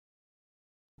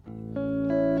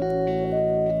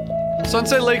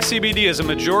Sunset Lake CBD is a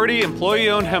majority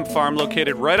employee-owned hemp farm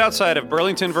located right outside of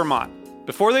Burlington, Vermont.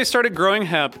 Before they started growing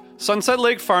hemp, Sunset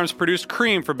Lake Farms produced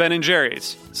cream for Ben &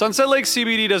 Jerry's. Sunset Lake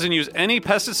CBD doesn't use any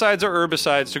pesticides or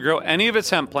herbicides to grow any of its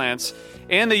hemp plants,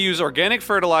 and they use organic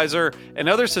fertilizer and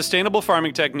other sustainable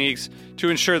farming techniques to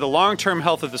ensure the long-term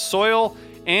health of the soil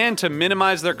and to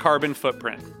minimize their carbon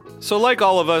footprint. So like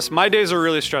all of us, my days are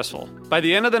really stressful. By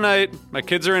the end of the night, my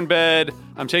kids are in bed,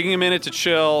 I'm taking a minute to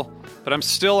chill, but I'm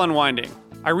still unwinding.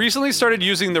 I recently started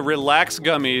using the Relax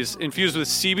gummies infused with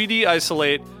CBD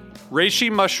isolate,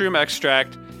 reishi mushroom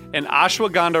extract, and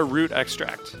ashwagandha root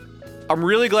extract. I'm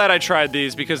really glad I tried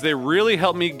these because they really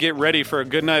helped me get ready for a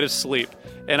good night of sleep,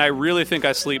 and I really think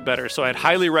I sleep better, so I'd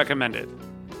highly recommend it.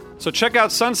 So check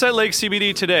out Sunset Lake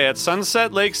CBD today at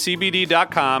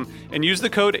sunsetlakecbd.com and use the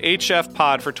code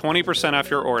HFPOD for 20% off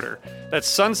your order. That's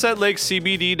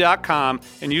sunsetlakecbd.com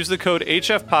and use the code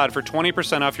HFPOD for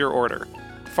 20% off your order.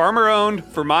 Farmer-owned,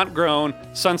 Vermont-grown,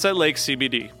 Sunset Lake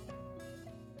CBD.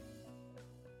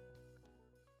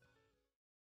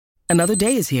 Another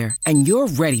day is here, and you're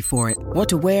ready for it. What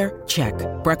to wear? Check.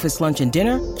 Breakfast, lunch, and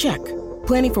dinner? Check.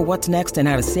 Planning for what's next and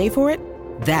how to save for it?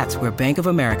 That's where Bank of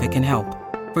America can help.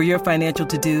 For your financial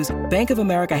to-dos, Bank of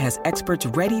America has experts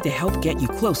ready to help get you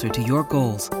closer to your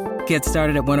goals. Get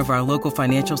started at one of our local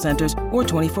financial centers or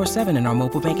 24/7 in our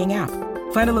mobile banking app.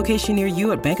 Find a location near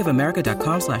you at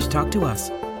bankofamerica.com/talktous.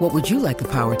 What would you like the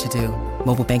power to do?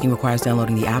 Mobile banking requires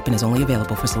downloading the app and is only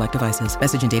available for select devices.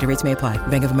 Message and data rates may apply.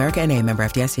 Bank of America N.A., member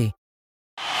FDIC.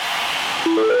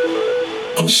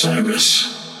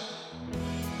 Osiris.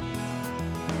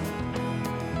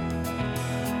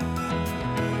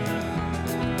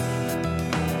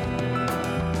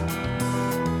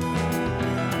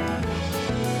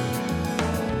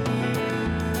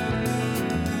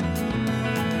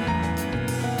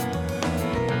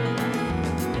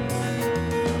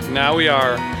 Now we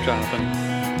are, Jonathan.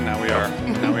 Now we are.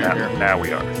 Now we are here. Now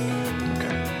we are.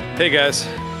 Okay. Hey guys,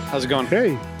 how's it going?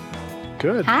 Hey,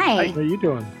 good. Hi. How are you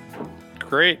doing?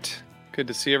 Great. Good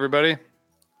to see everybody.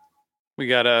 We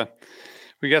got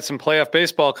some playoff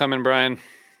baseball coming, Brian.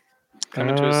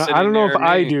 Coming to a city I don't know near if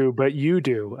I me. do, but you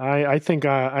do. I think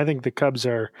the Cubs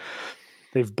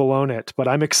they've blown it, but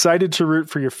I'm excited to root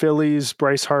for your Phillies.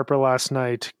 Bryce Harper last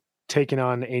night taking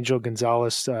on Angel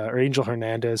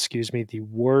Hernandez, the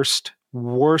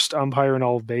worst umpire in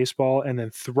all of baseball, and then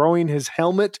throwing his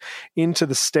helmet into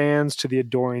the stands to the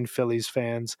adoring Phillies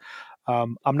fans.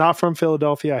 I'm not from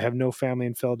Philadelphia. I have no family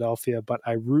in Philadelphia, but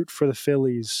I root for the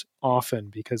Phillies often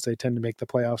because they tend to make the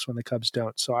playoffs when the Cubs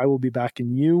don't. So I will be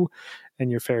backing you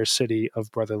and your fair city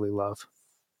of brotherly love.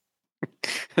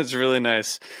 That's really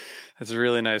nice. That's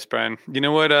really nice, Brian. You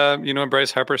know what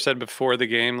Bryce Harper said before the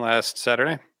game last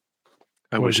Saturday?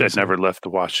 I wish I'd never left to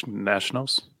watch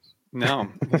Nationals. No,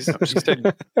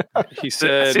 he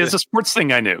said it's a sports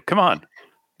thing I knew. Come on.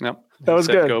 No, that was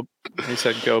good. He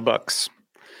said, "Go Bucks."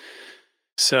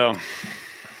 So,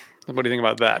 what do you think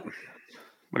about that?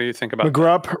 What do you think about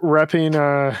McGrupp repping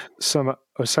some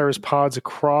Osiris pods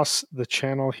across the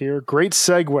channel here. Great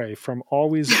segue from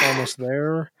always almost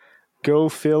there. Go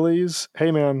Phillies.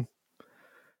 Hey man,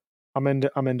 I'm into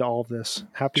all of this.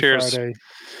 Happy Cheers. Friday.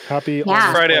 Happy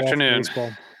Friday afternoon.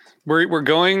 Baseball. We're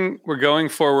going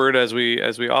forward as we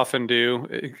often do,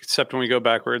 except when we go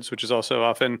backwards, which is also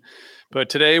often. But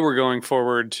today we're going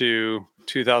forward to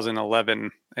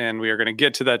 2011, and we are going to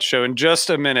get to that show in just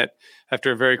a minute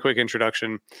after a very quick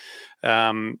introduction.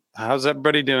 How's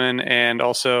everybody doing? And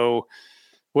also,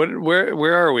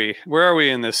 where are we? Where are we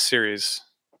in this series?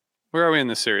 We're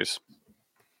in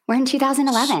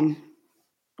 2011.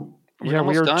 We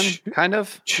are done, kind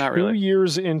of. Not really. 2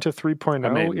 years into 3.0. I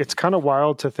mean, it's kind of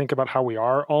wild to think about how we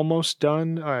are almost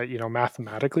done,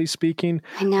 mathematically speaking,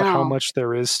 I know. but how much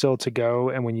there is still to go.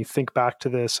 And when you think back to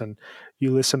this and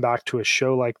you listen back to a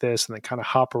show like this and then kind of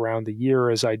hop around the year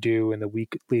as I do in the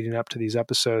week leading up to these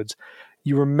episodes,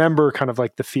 you remember kind of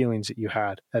like the feelings that you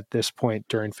had at this point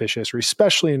during Fish history,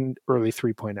 especially in early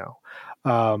 3.0.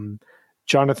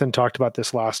 Jonathan talked about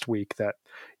this last week that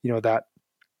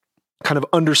kind of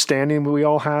understanding we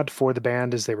all had for the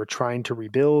band as they were trying to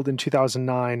rebuild in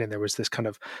 2009. And there was this kind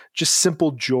of just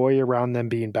simple joy around them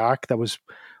being back that was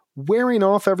wearing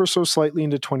off ever so slightly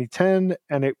into 2010.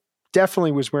 And it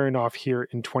definitely was wearing off here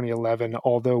in 2011,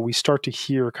 although we start to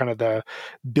hear kind of the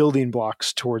building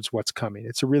blocks towards what's coming.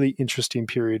 It's a really interesting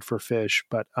period for Fish,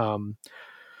 but I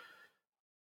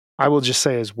will just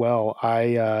say as well,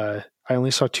 I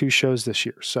only saw 2 shows this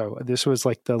year. So this was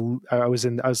like I was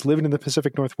living in the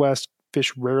Pacific Northwest,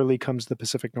 Fish rarely comes to the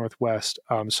Pacific Northwest.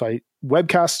 So I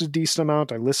webcasted a decent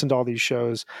amount. I listened to all these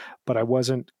shows, but I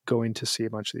wasn't going to see a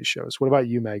bunch of these shows. What about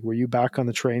you, Meg? Were you back on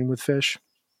the train with Fish?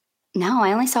 No,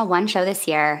 I only saw one show this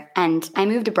year, and I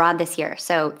moved abroad this year,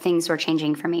 so things were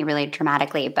changing for me really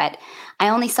dramatically. But I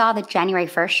only saw the January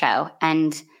 1st show,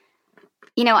 and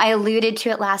I alluded to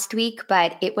it last week,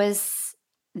 but it was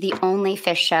the only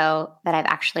Fish show that I've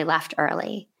actually left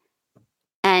early.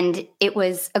 And it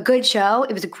was a good show.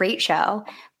 It was a great show.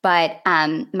 But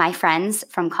my friends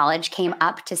from college came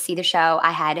up to see the show.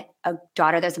 I had a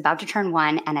daughter that was about to turn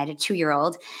 1, and I had a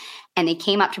 2-year-old. And they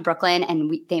came up to Brooklyn, and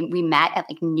we met at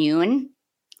like noon.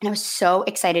 And I was so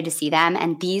excited to see them.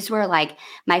 And these were like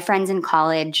my friends in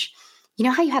college. You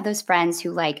know how you have those friends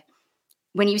who like,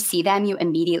 when you see them, you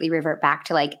immediately revert back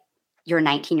to like your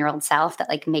 19-year-old self that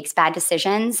like makes bad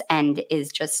decisions and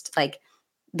is just like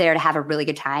there to have a really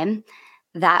good time.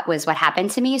 That was what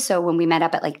happened to me. So when we met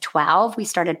up at like 12, we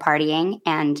started partying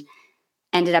and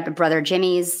ended up at Brother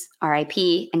Jimmy's,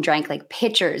 RIP, and drank like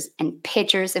pitchers and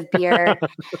pitchers of beer.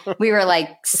 We were like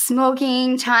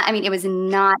smoking. I mean, it was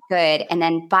not good. And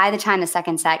then by the time the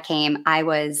second set came, I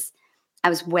was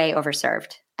way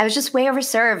overserved. I was just way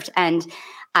overserved. And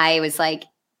I was like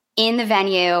in the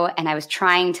venue and I was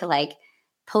trying to like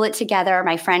pull it together.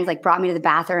 My friend like brought me to the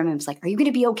bathroom and was like, "Are you going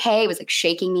to be okay?" It was like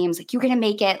shaking me. I was like, "You're going to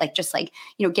make it." Like, just like,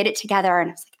 get it together. And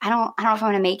I was like, I don't know if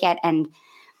I'm going to make it. And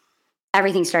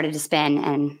everything started to spin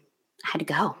and I had to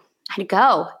go.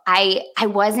 I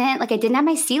wasn't like, I didn't have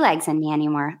my sea legs in me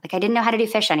anymore. Like I didn't know how to do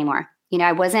Fish anymore.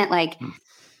 I wasn't like,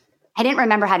 I didn't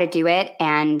remember how to do it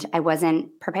and I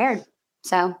wasn't prepared.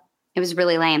 So it was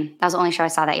really lame. That was the only show I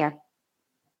saw that year.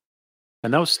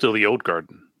 And that was still the old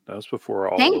garden. That was before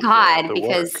all. Thank God, the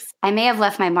because work. I may have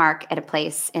left my mark at a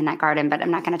place in that garden, but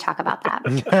I'm not going to talk about that.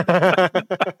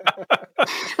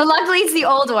 But luckily, it's the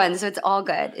old one, so it's all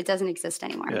good. It doesn't exist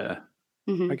anymore. Yeah,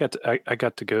 Mm-hmm. I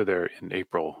got to go there in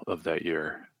April of that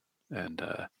year, and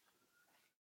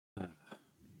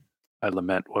I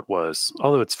lament what was.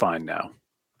 Although it's fine now,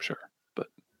 sure. But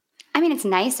I mean, it's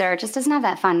nicer. It just doesn't have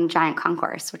that fun giant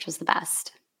concourse, which is the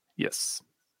best. yes.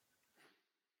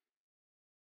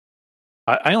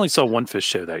 I only saw one Fish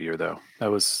show that year, though.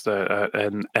 That was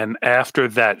and after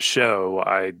that show,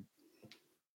 I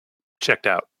checked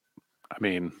out. I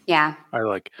mean, Yeah.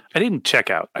 I didn't check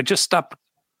out. I just stopped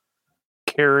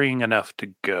caring enough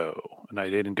to go, and I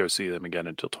didn't go see them again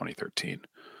until 2013.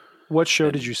 What show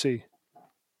did you see?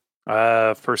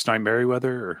 First Night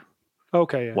Merriweather, or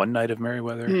Okay, yeah. One Night of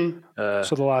Merriweather. Mhm.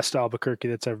 So the last Albuquerque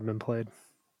that's ever been played.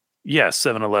 Yeah,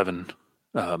 7-Eleven.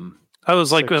 I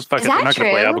was like, Six. fuck Is it, they're that not going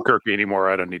to play true? Albuquerque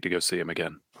anymore. I don't need to go see them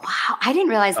again. Wow. I didn't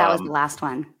realize that was the last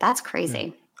one. That's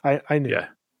crazy. I knew. Yeah.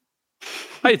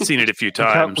 I had seen it a few We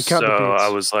count times, the so beats. I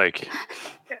was like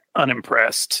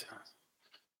unimpressed.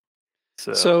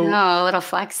 So, Oh, a little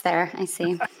flex there. I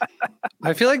see.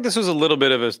 I feel like this was a little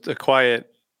bit of a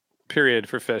quiet period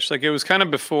for Fish. Like it was kind of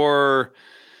before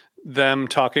them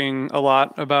talking a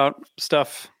lot about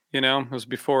stuff. It was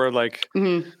before like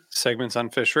Mhm. segments on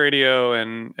Fish Radio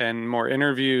and more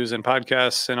interviews and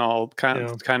podcasts and all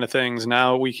kind of things.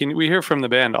 Now we hear from the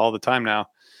band all the time now.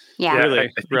 Yeah. Really I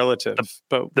think relative,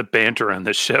 but the banter on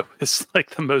this show is like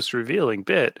the most revealing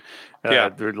bit. Yeah.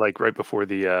 They're like right before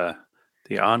the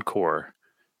encore.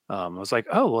 I was like,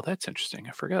 oh, well, that's interesting.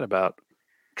 I forgot about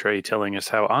Trey telling us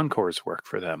how encores work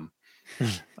for them.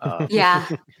 Yeah.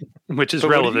 Which is But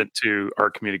what do relevant to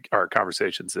our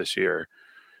conversations this year.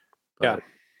 Yeah. But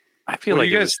I feel What do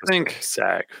like you it guys was think? just a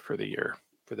sag for the year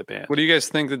for the band. what do you guys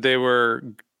think that they were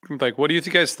like? What do you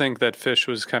guys think that Fish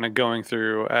was kind of going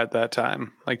through at that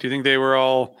time? Like, do you think they were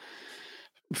all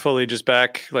fully just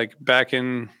back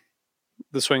in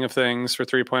the swing of things for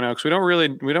 3.0? Because we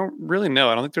don't really know.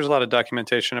 I don't think there's a lot of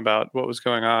documentation about what was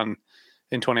going on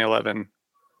in 2011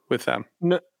 with them.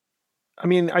 No, I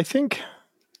mean, I think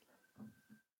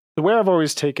the way I've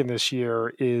always taken this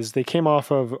year is they came off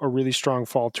of a really strong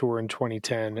fall tour in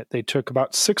 2010. They took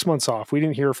about 6 months off. We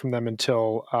didn't hear from them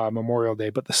until Memorial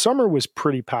Day, but the summer was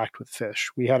pretty packed with Fish.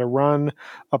 We had a run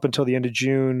up until the end of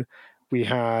June. We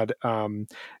had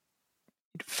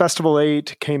Festival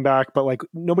 8 came back, but like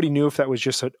nobody knew if that was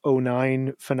just an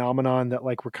 09 phenomenon that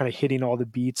like we're kind of hitting all the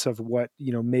beats of what,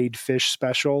 made Fish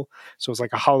special. So it was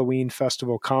like a Halloween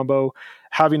festival combo.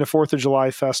 Having a 4th of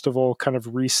July festival kind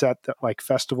of reset that like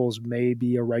festivals may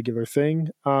be a regular thing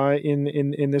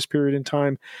in this period in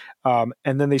time. And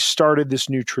then they started this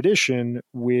new tradition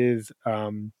with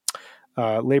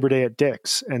Labor Day at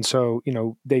Dick's. And so,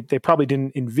 they probably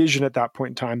didn't envision at that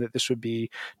point in time that this would be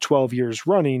 12 years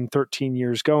running, 13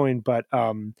 years going. But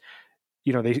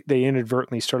they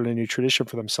inadvertently started a new tradition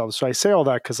for themselves. So I say all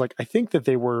that because like I think that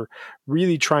they were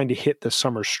really trying to hit the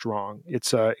summer strong.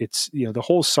 It's the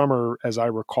whole summer, as I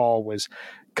recall, was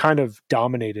kind of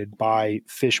dominated by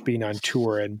Phish being on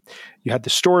tour, and you had the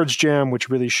Storage Jam, which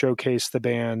really showcased the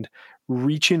band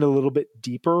reaching a little bit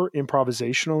deeper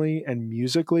improvisationally and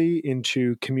musically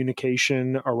into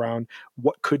communication around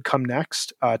what could come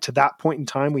next. To that point in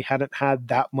time, we hadn't had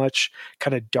that much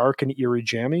kind of dark and eerie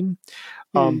jamming.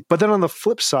 But then on the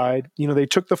flip side, they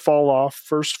took the fall off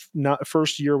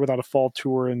first year without a fall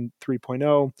tour in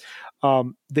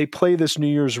 3.0. They play this New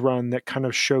Year's run that kind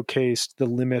of showcased the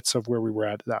limits of where we were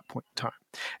at that point in time.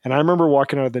 And I remember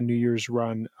walking out of the New Year's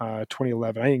run,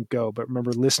 2011. I didn't go, but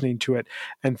remember listening to it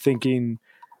and thinking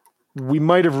we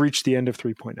might have reached the end of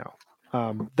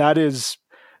 3.0. That is,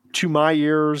 to my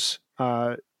ears,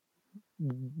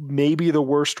 maybe the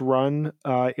worst run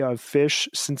of Phish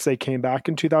since they came back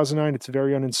in 2009. It's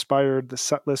very uninspired. The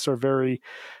set lists are very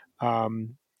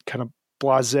kind of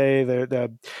blasé.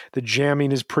 The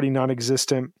jamming is pretty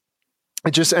non-existent.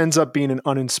 It just ends up being an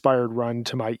uninspired run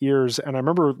to my ears. And I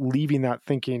remember leaving that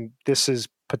thinking, this is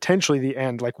potentially the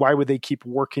end. Like, why would they keep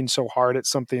working so hard at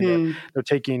something that they're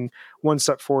taking one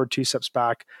step forward, two steps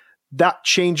back? That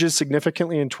changes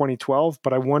significantly in 2012,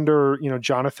 but I wonder,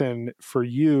 Jonathan, for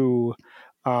you,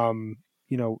 you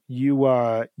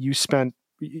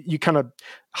kind of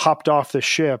hopped off the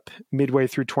ship midway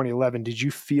through 2011. Did you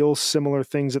feel similar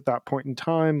things at that point in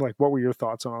time? Like, what were your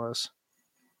thoughts on all this?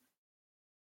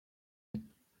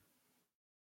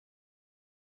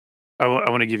 I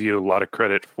want to give you a lot of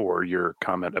credit for your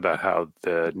comment about how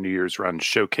the New Year's run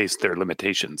showcased their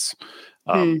limitations.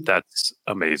 That's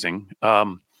amazing. I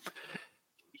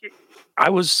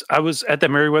was at the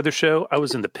Merriweather show. I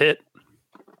was in the pit,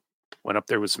 went up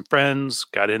there with some friends,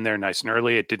 got in there nice and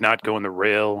early. It did not go in the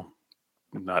rail.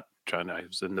 I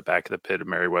was in the back of the pit of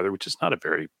Merriweather, which is not a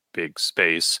very big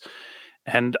space.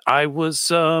 And I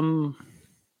was, I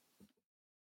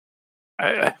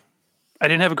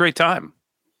didn't have a great time.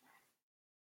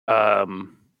 And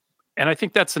I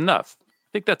think that's enough. I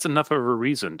think that's enough of a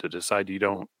reason to decide you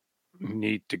don't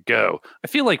need to go. I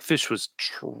feel like Phish was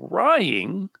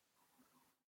trying.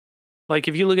 Like,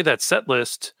 if you look at that set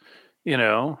list, it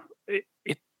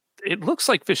looks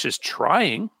like Phish is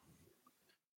trying.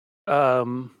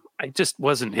 I just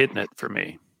wasn't hitting it for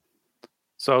me.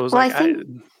 So I was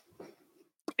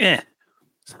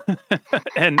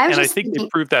and I think they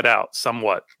proved that out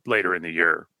somewhat later in the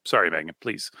year. Sorry, Megan,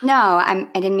 please. No, I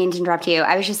didn't mean to interrupt you.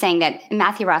 I was just saying that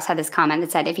Matthew Ross had this comment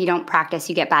that said, if you don't practice,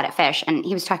 you get bad at Phish. And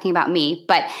he was talking about me.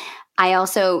 But I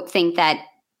also think that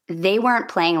they weren't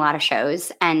playing a lot of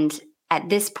shows. And at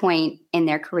this point in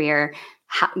their career,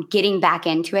 getting back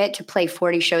into it to play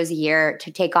 40 shows a year,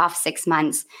 to take off 6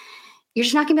 months, you're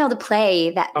just not going to be able to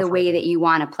play the way that you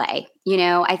want to play.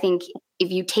 I think if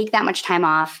you take that much time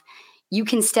off, you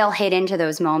can still hit into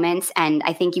those moments. And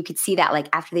I think you could see that, like,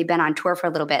 after they've been on tour for a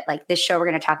little bit, like this show we're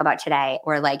going to talk about today,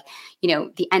 or like,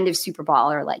 the end of Super Bowl,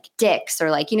 or like Dick's,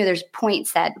 or like, there's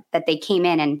points that they came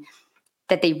in and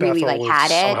that they really Bethel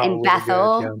had it. And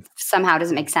Bethel good, yeah. somehow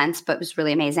doesn't make sense, but was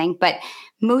really amazing. But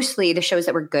mostly the shows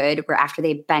that were good were after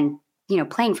they've been,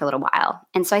 playing for a little while.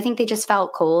 And so I think they just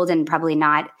felt cold and probably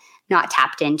not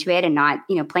tapped into it, and not,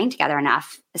 playing together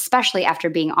enough, especially after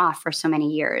being off for so many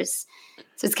years.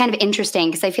 So it's kind of interesting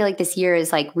because I feel like this year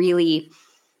is like really,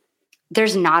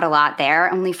 there's not a lot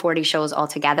there, only 40 shows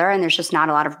altogether. And there's just not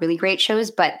a lot of really great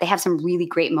shows, but they have some really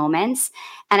great moments.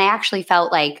 And I actually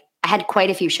felt like I had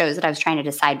quite a few shows that I was trying to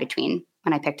decide between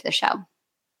when I picked the show.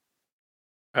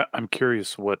 I'm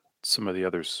curious what some of the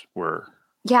others were.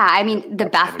 Yeah, I mean, the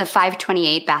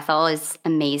 528 Bethel is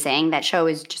amazing. That show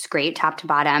is just great, top to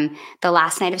bottom. The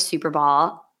last night of Super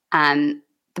Bowl, the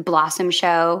Blossom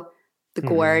show, the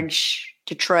Gorge,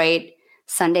 Detroit,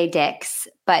 Sunday Dick's.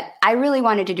 But I really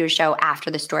wanted to do a show after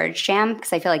the Storage Jam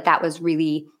because I feel like that was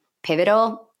really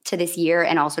pivotal to this year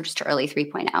and also just to early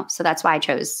 3.0. So that's why I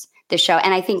chose this show.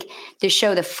 And I think this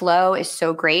show, the flow is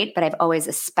so great, but I've always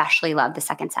especially loved the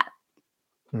second set.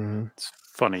 It's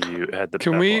funny you had the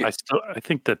Bethel. I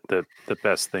think that the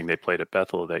best thing they played at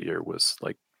Bethel that year was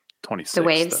like 26. The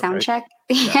Wave sound check.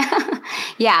 Yeah.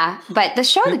 Yeah. But the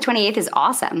show, the 28th, is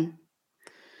awesome.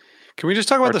 Can we just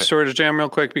talk about the Okay. Storage Jam real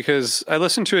quick? Because I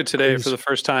listened to it today Please. for the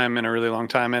first time in a really long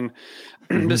time. And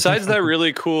besides that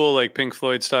really cool, like Pink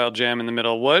Floyd style jam in the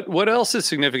middle, what else is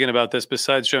significant about this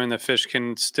besides showing that Fish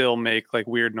can still make like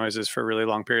weird noises for really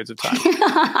long periods of time?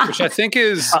 Which I think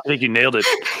is, I think you nailed it.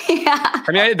 Yeah.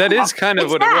 I mean, that is kind of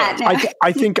It's what that. it was.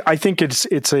 I think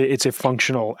it's a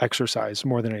functional exercise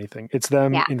more than anything. It's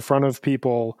them Yeah. in front of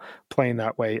people playing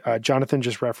that way. Jonathan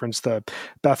just referenced the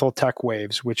Bethel Tech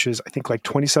Waves, which is I think like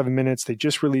 27 minutes. They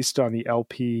just released it on the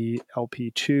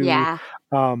LP2. Yeah.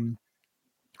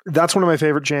 That's one of my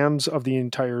favorite jams of the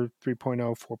entire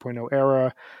 3.0, 4.0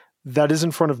 era. That is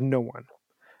in front of no one.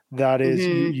 That is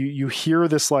you hear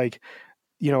this like,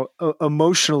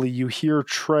 emotionally you hear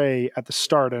Trey at the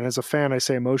start. And as a fan, I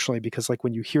say emotionally because like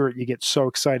when you hear it, you get so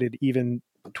excited even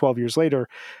 12 years later,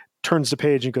 turns to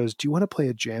Paige and goes, "Do you want to play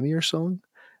a jammier song?"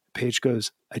 Paige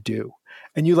goes, "I do."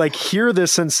 And you like hear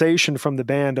this sensation from the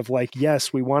band of like,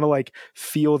 yes, we want to like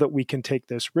feel that we can take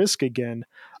this risk again.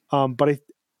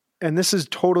 And this is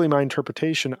totally my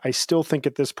interpretation. I still think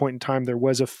at this point in time, there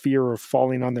was a fear of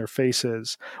falling on their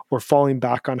faces or falling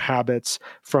back on habits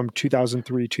from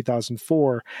 2003,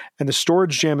 2004. And the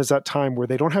Storage Jam is that time where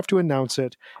they don't have to announce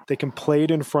it. They can play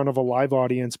it in front of a live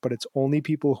audience, but it's only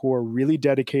people who are really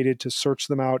dedicated to search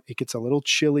them out. It gets a little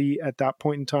chilly at that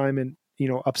point in time in,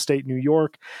 upstate New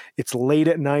York. It's late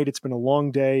at night. It's been a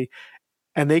long day.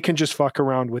 And they can just fuck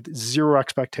around with zero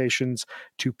expectations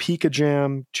to peak a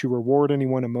jam, to reward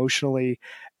anyone emotionally.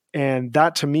 And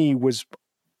that to me was,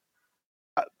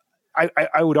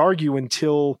 I would argue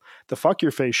until the Fuck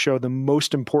Your Face show, the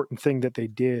most important thing that they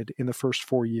did in the first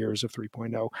 4 years of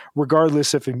 3.0,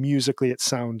 regardless if musically it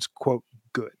sounds, quote,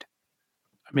 good.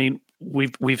 I mean,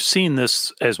 we've seen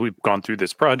this as we've gone through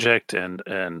this project and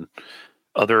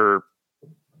other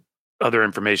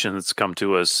information that's come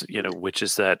to us, which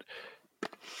is that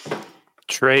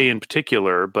Trey in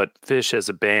particular, but Fish as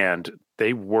a band,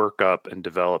 they work up and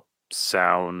develop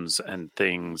sounds and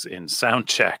things in sound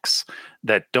checks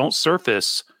that don't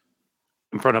surface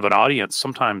in front of an audience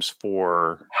sometimes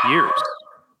for years.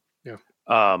 Yeah.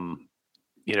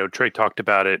 Trey talked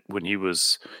about it when he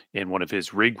was in one of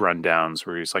his rig rundowns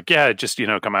where he's like, yeah, just,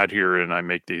 come out here and I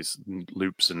make these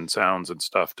loops and sounds and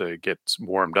stuff to get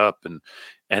warmed up.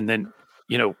 And then,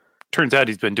 turns out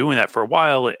he's been doing that for a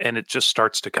while and it just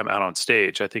starts to come out on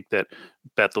stage. I think that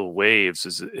Bethel Waves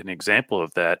is an example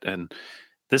of that. And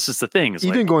this is the thing.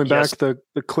 Even going back, the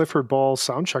Clifford Ball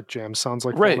Soundcheck Jam sounds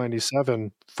like Right.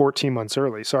 97, 14 months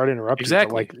early. Sorry to interrupt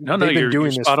Exactly. you. But they've been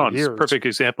doing this spot for on. It's years. a perfect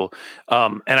example.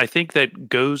 And I think that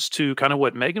goes to kind of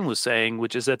what Megan was saying,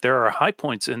 which is that there are high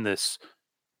points in this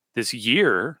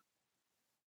year.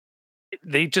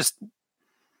 They just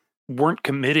weren't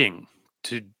committing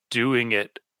to doing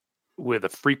it with a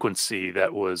frequency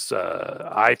that was,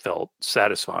 I felt,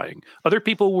 satisfying. Other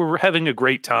people were having a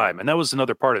great time. And that was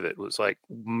another part of it. It was like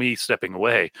me stepping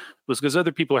away. It was because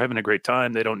other people are having a great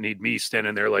time. They don't need me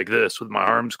standing there like this with my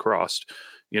arms crossed,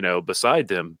 beside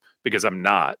them, because I'm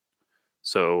not.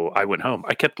 So I went home.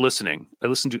 I kept listening. I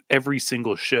listened to every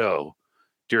single show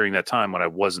during that time when I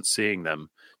wasn't seeing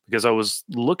them because I was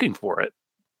looking for it.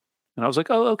 And I was like,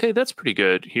 oh, okay, that's pretty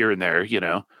good here and there,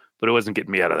 but it wasn't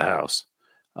getting me out of the house.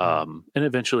 And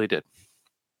eventually did.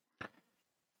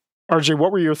 RJ,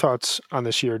 what were your thoughts on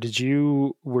this year?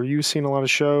 Were you seeing a lot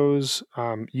of shows?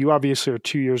 You obviously are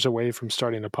 2 years away from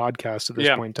starting a podcast at this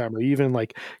point in time. Are you even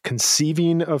like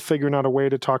conceiving of figuring out a way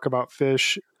to talk about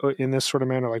Fish in this sort of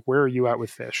manner? Like, where are you at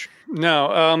with Fish?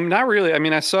 No, not really. I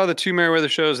mean, I saw the 2 Merriweather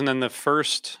shows and then the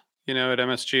first, at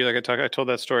MSG, like I told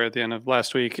that story at the end of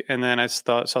last week. And then I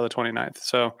saw the 29th.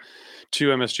 So 2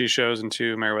 MSG shows and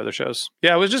 2 Merriweather shows.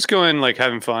 Yeah, I was just going like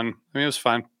having fun. I mean, it was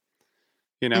fun.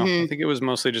 I think it was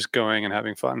mostly just going and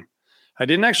having fun. I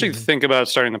didn't actually think about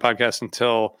starting the podcast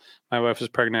until my wife was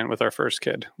pregnant with our first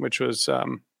kid, which was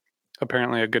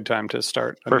apparently a good time to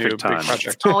start a new big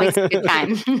project. Always a good time.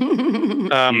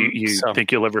 You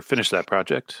think you'll ever finish that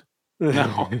project?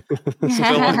 No,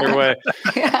 still underway,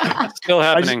 still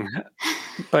happening.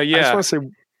 But yeah, I just want to say,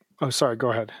 oh, sorry,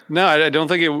 go ahead. No, I don't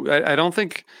think it. I don't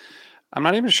think. I'm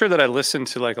not even sure that I listened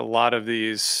to like a lot of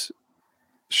these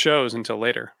shows until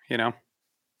later.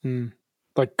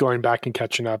 Like going back and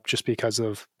catching up just because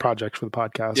of projects for the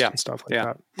podcast and stuff like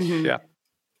that. Mm-hmm. Yeah.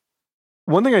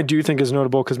 One thing I do think is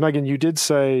notable, because Megan, you did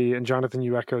say, and Jonathan,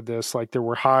 you echoed this, like there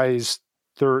were highs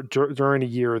during a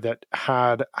year that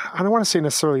had, I don't want to say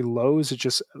necessarily lows. It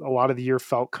just, a lot of the year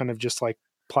felt kind of just like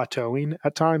plateauing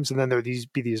at times. And then there'd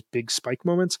be these big spike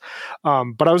moments.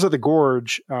 But I was at the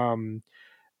Gorge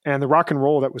And the rock and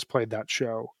roll that was played that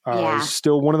show is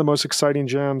still one of the most exciting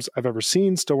jams I've ever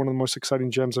seen, still one of the most exciting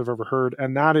jams I've ever heard.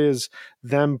 And that is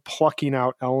them plucking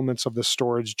out elements of the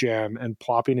Storage jam and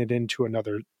plopping it into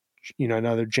another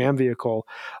jam vehicle,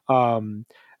 and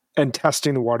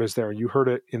testing the waters there. You heard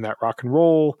it in that rock and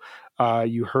roll.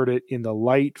 You heard it in the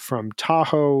Light from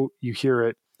Tahoe. You hear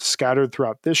it scattered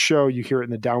throughout this show. You hear it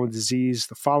in the Down with Disease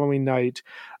the following night.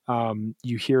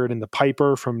 You hear it in the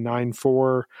Piper from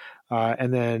 9/4.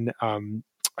 And then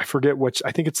I forget which,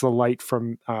 I think it's the Light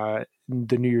from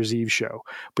the New Year's Eve show.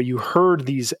 But you heard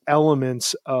these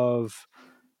elements of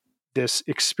this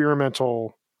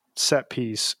experimental set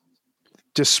piece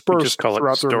dispersed just call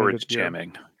throughout it the storage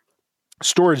jamming.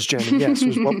 Storage jamming, yes,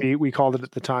 was what we called it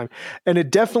at the time. And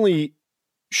it definitely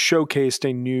showcased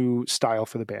a new style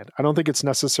for the band. I don't think it's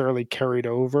necessarily carried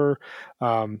over.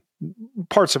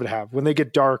 Parts of it have. When they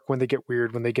get dark, when they get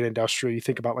weird, when they get industrial, you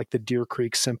think about like the Deer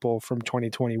Creek Simple from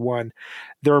 2021.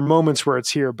 There are moments where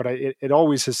it's here, but it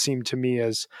always has seemed to me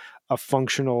as a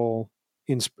functional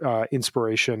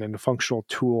inspiration and a functional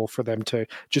tool for them to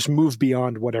just move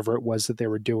beyond whatever it was that they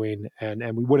were doing.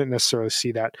 And we wouldn't necessarily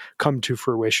see that come to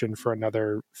fruition for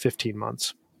another 15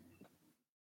 months.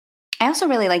 I also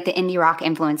really like the indie rock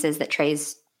influences that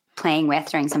Trey's playing with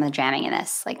during some of the jamming in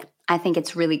this. Like, I think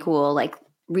it's really cool, like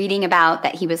reading about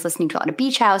that he was listening to a lot of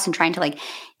Beach House and trying to like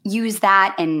use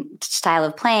that and style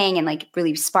of playing and like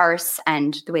really sparse,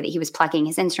 and the way that he was plucking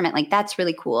his instrument. Like, that's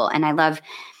really cool. And I love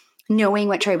knowing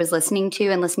what Trey was listening to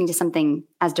and listening to something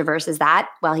as diverse as that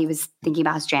while he was thinking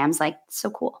about his jams. Like,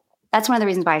 so cool. That's one of the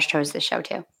reasons why I chose this show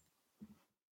too.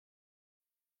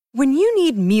 When you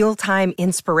need mealtime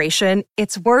inspiration,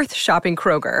 it's worth shopping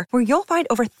Kroger, where you'll find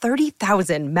over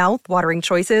 30,000 mouth-watering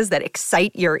choices that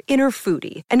excite your inner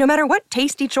foodie. And no matter what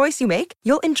tasty choice you make,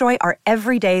 you'll enjoy our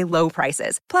everyday low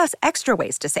prices, plus extra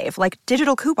ways to save, like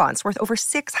digital coupons worth over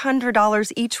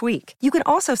 $600 each week. You can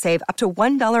also save up to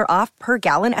 $1 off per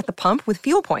gallon at the pump with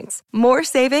fuel points. More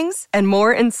savings and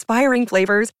more inspiring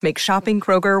flavors make shopping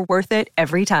Kroger worth it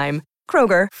every time.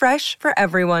 Kroger, fresh for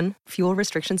everyone. Fuel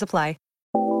restrictions apply.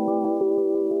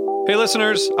 Hey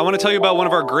listeners, I want to tell you about one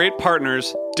of our great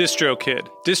partners, DistroKid.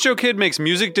 DistroKid makes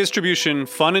music distribution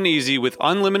fun and easy with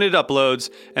unlimited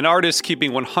uploads and artists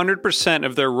keeping 100%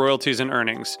 of their royalties and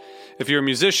earnings. If you're a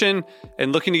musician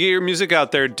and looking to get your music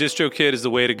out there, DistroKid is the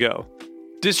way to go.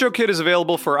 DistroKid is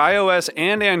available for iOS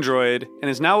and Android and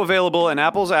is now available in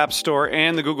Apple's App Store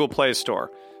and the Google Play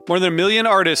Store. More than 1 million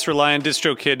artists rely on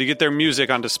DistroKid to get their music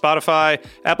onto Spotify,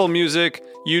 Apple Music,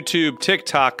 YouTube,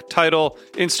 TikTok, Tidal,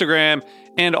 Instagram,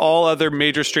 and all other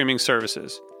major streaming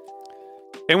services.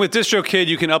 And with DistroKid,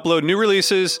 you can upload new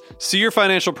releases, see your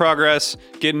financial progress,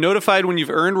 get notified when you've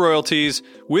earned royalties,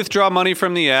 withdraw money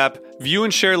from the app, view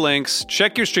and share links,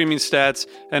 check your streaming stats,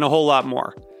 and a whole lot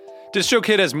more.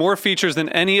 DistroKid has more features than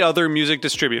any other music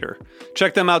distributor.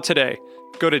 Check them out today.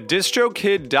 Go to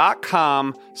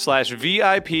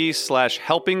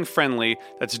distrokid.com/VIP/helping-friendly.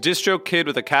 That's distrokid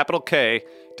with a capital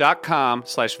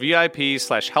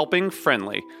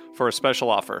K.com/VIP/helping-friendly for a special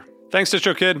offer. Thanks,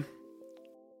 DistroKid.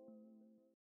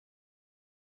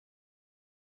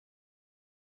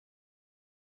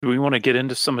 Do we want to get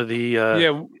into some of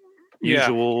the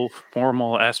usual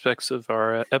formal aspects of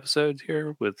our episodes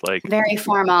here with like very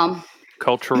formal,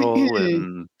 cultural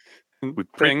and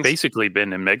we've basically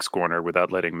been in Meg's corner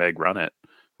without letting Meg run it.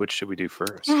 Which should we do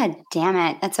first? God damn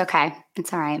it. That's okay.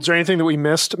 It's all right. Is there anything that we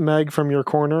missed, Meg, from your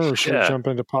corner, or should we jump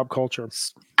into pop culture?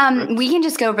 We can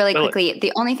just go really quickly.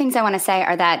 The only things I want to say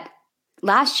are that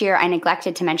last year I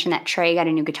neglected to mention that Trey got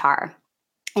a new guitar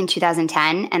in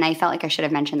 2010, and I felt like I should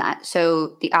have mentioned that.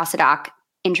 So the Osadoc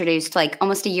introduced like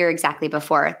almost a year exactly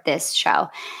before this show.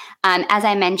 As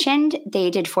I mentioned,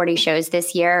 they did 40 shows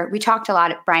this year. We talked a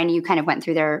lot. Brian, you kind of went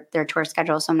through their tour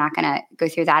schedule, so I'm not going to go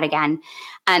through that again.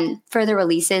 Further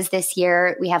releases this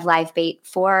year, we have Live Bait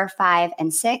 4, 5,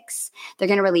 and 6. They're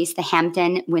going to release the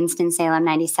Hampton Winston-Salem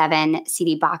 97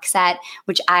 CD box set,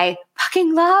 which I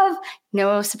fucking love.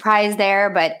 No surprise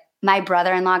there, but my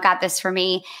brother-in-law got this for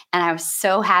me, and I was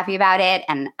so happy about it.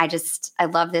 And I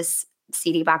love this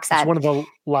CD box set. It's one of the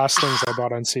last things I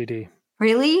bought on CD.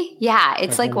 Really? Yeah.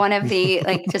 It's like one of the,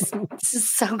 like, just this is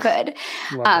so good.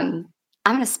 I'm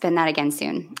going to spin that again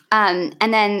soon. And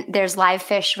then there's Live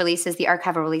Fish releases. The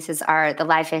archival releases are the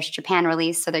Live Fish Japan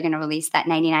release. So they're going to release that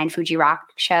 99 Fuji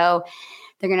Rock show.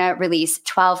 They're going to release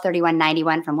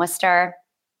 12/31/91 from Worcester.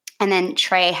 And then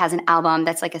Trey has an album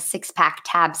that's like a 6-pack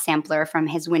tab sampler from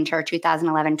his winter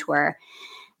 2011 tour.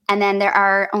 And then there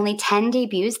are only 10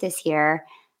 debuts this year.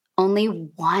 Only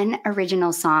one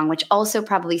original song, which also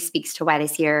probably speaks to why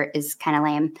this year is kind of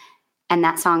lame. And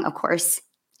that song, of course,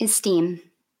 is Steam.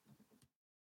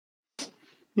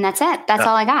 And that's it. That's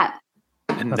all I got.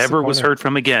 And That's never the was pointer. heard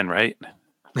from again, right?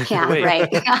 Yeah, Wait.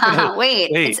 right.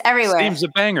 Wait, it's everywhere. Seems a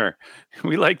banger.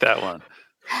 We like that one.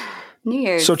 New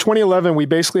Year's. So 2011, we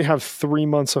basically have 3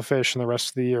 months of fish, and the rest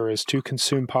of the year is to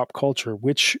consume pop culture,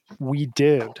 which we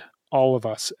did, all of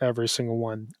us, every single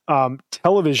one.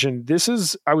 Television. This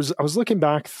is. I was looking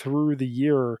back through the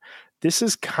year. This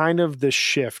is kind of the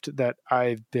shift that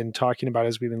I've been talking about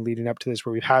as we've been leading up to this,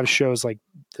 where we have shows like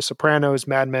The Sopranos,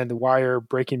 Mad Men, The Wire,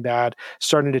 Breaking Bad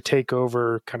starting to take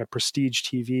over kind of prestige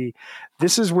TV.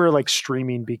 This is where like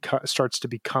streaming starts to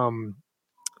become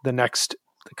the next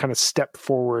kind of step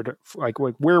forward, like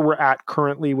where we're at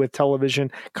currently with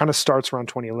television kind of starts around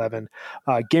 2011.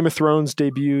 Game of Thrones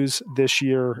debuts this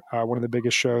year, one of the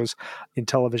biggest shows in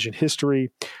television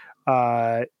history.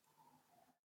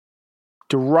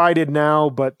 Derided now,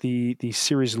 but the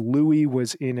series Louis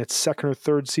was in its second or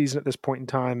third season at this point in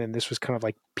time, and this was kind of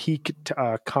like peak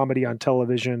comedy on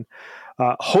television.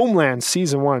 Homeland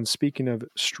season 1, speaking of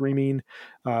streaming,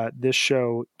 this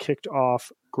show kicked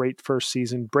off great first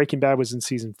season. Breaking Bad was in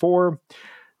season 4.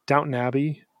 Downton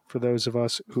Abbey, for those of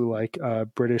us who like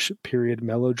British period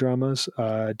melodramas,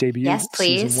 debuted Yes,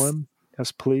 please. season 1.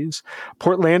 Yes, please.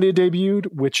 Portlandia debuted,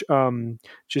 which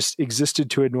just existed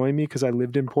to annoy me because I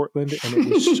lived in Portland and it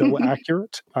was so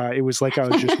accurate. It was like I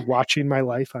was just watching my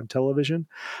life on television.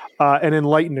 And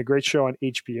Enlightened, a great show on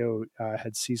HBO,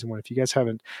 had season 1. If you guys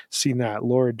haven't seen that,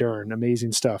 Laura Dern,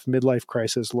 amazing stuff. Midlife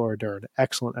Crisis, Laura Dern,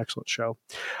 excellent, excellent show.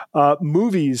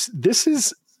 Movies, this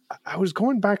is, I was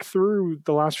going back through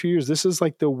the last few years. This is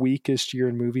like the weakest year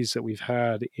in movies that we've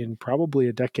had in probably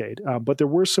a decade. But there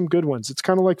were some good ones. It's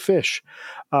kind of like Fish.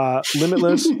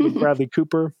 Limitless with Bradley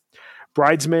Cooper.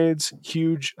 Bridesmaids,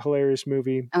 huge, hilarious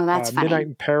movie. Oh, that's funny. Midnight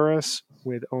in Paris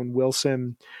with Owen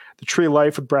Wilson. The Tree of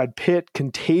Life with Brad Pitt.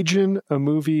 Contagion, a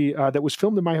movie that was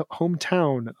filmed in my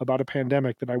hometown about a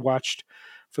pandemic that I watched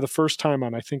for the first time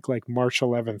on, I think, like March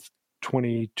 11th.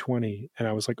 2020, and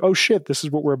I was like, oh shit, this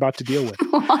is what we're about to deal with.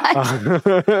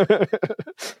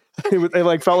 It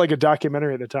like felt like a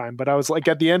documentary at the time, but I was like,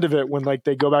 at the end of it, when like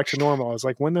they go back to normal, I was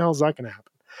like, when the hell is that going to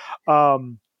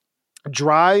happen?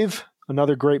 Drive,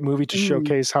 another great movie to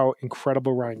showcase how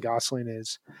incredible Ryan Gosling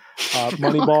is.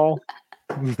 Moneyball,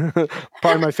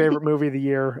 probably my favorite movie of the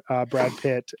year. Brad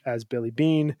Pitt as Billy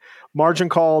Bean. Margin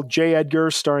Call, J.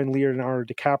 Edgar starring Leonardo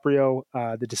DiCaprio.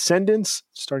 The Descendants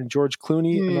starring George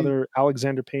Clooney, another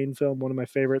Alexander Payne film, one of my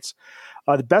favorites.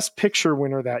 The Best Picture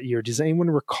winner that year. Does anyone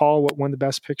recall what won the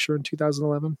Best Picture in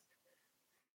 2011?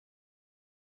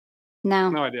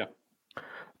 No idea.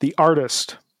 The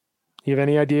Artist. You have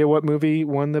any idea what movie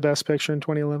won the Best Picture in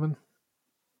 2011?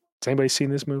 Has anybody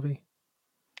seen this movie?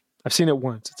 I've seen it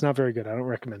once. It's not very good. I don't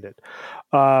recommend it.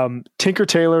 Tinker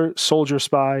Tailor, Soldier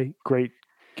Spy, great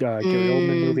Gary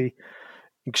Oldman movie.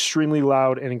 Extremely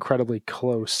loud and incredibly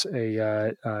close.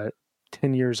 A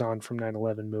 10 years on from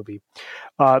 9/11 movie.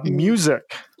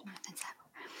 Music.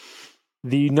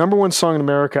 The number one song in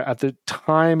America at the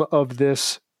time of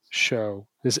this show.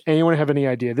 Does anyone have any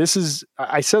idea? This is,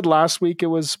 I said last week it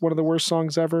was one of the worst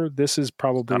songs ever. This is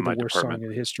probably the worst song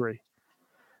in history.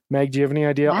 Meg, do you have any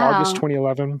idea? Wow. August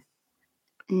 2011.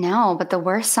 No, but the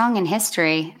worst song in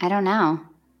history. I don't know.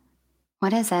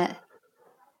 What is it?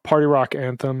 Party Rock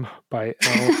Anthem by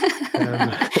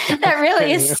That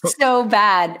really is so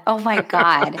bad. Oh my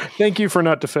God. Thank you for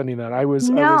not defending that. I was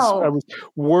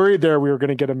worried there we were going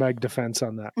to get a Meg defense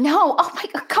on that. No. Oh my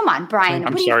God. Come on, Brian.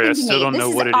 I'm sorry. I still don't know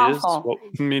what it is. Well,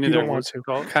 Me neither. You don't want to.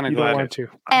 Kind of You don't want to.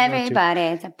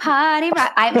 everybody's a party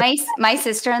rock. My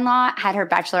sister-in-law had her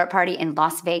bachelorette party in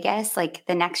Las Vegas like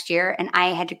the next year, and I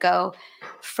had to go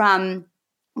from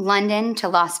London to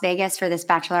Las Vegas for this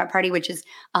bachelorette party, which is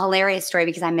a hilarious story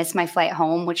because I missed my flight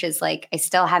home, which is like, I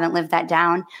still haven't lived that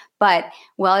down. But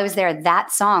while I was there,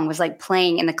 that song was like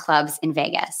playing in the clubs in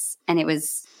Vegas, and it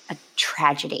was a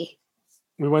tragedy.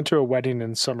 We went to a wedding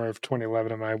in summer of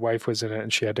 2011 and my wife was in it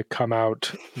and she had to come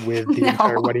out with the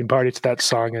entire wedding party to that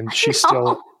song, and she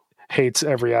still hates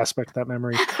every aspect of that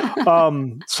memory.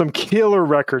 Some killer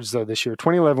records though this year.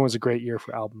 2011 was a great year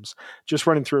for albums. Just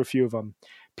running through a few of them.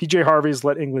 PJ Harvey's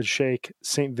Let England Shake,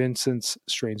 St. Vincent's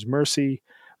Strange Mercy,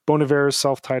 Bon Iver's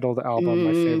self-titled album,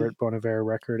 my favorite Bon Iver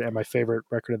record and my favorite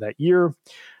record of that year.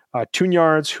 Tune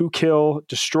Yards, Who Kill,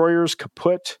 Destroyers,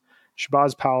 Kaput,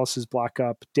 Shabazz Palace's Black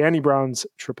Up, Danny Brown's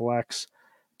Triple X,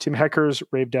 Tim Hecker's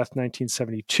Rave Death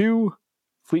 1972,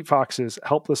 Fleet Foxes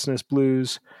Helplessness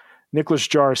Blues, Nicholas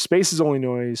Jarre Space's Only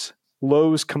Noise,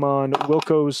 Lowe's Come On,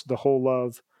 Wilco's The Whole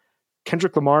Love,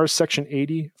 Kendrick Lamar's Section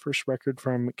 80, first record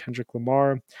from Kendrick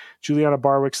Lamar, Juliana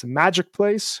Barwick's The Magic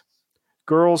Place,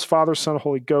 Girls, Father, Son,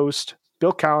 Holy Ghost,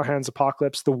 Bill Callahan's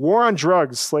Apocalypse, The War on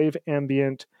Drugs, Slave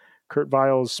Ambient, Kurt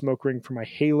Weill's Smoke Ring for My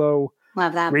Halo,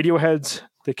 Love that. Radiohead's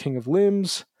The King of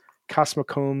Limbs, Cass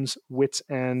McCombs' Wit's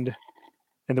End,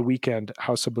 and The Weeknd,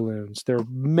 House of Balloons. There are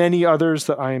many others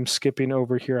that I am skipping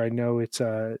over here. I know it's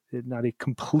not a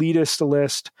completist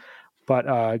list, but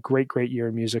great year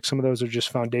in music. Some of those are just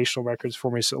foundational records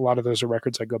for me. So a lot of those are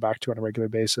records I go back to on a regular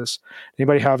basis.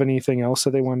 Anybody have anything else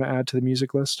that they want to add to the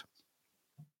music list?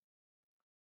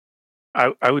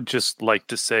 I would just like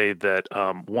to say that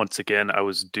once again, I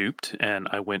was duped and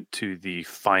I went to the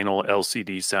final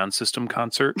LCD Sound System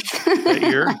concert that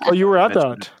year. Oh, you were at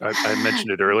that. I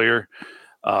mentioned it earlier.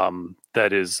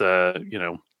 That is,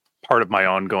 part of my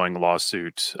ongoing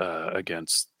lawsuit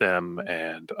against them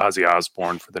and Ozzy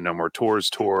Osbourne for the No More Tours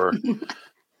tour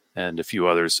and a few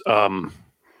others.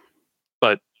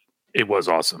 But it was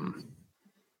awesome.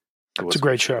 It's a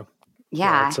great show.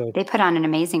 Yeah, they put on an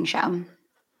amazing show.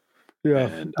 Yeah,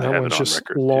 and that one's just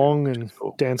long and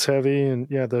cool. Dance heavy, and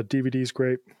yeah, the DVD's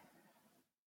great.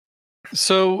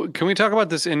 So, can we talk about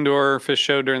this indoor Phish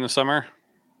show during the summer?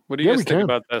 What do you guys think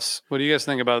about this? What do you guys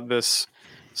think about this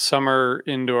summer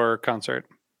indoor concert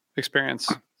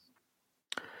experience?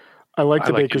 I like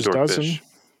the Baker's Dozen. Phish.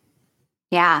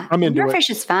 Yeah, indoor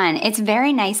Phish is fun. It's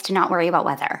very nice to not worry about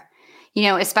weather.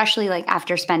 Especially like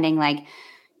after spending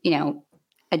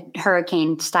a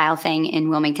hurricane style thing in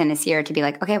Wilmington this year, to be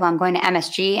like, okay, well, I'm going to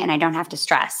MSG and I don't have to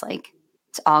stress. Like,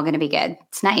 it's all going to be good.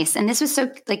 It's nice. And this was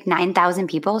 9,000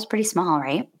 people. It's pretty small,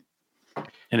 right?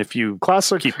 And if you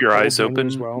keep your eyes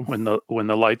open when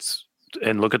the lights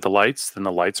and look at the lights, then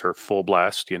the lights are full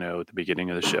blast, at the beginning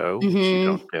of the show, which you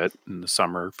don't get in the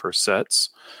summer for sets.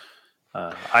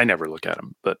 I never look at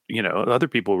them, but other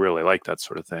people really like that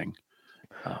sort of thing.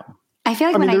 I feel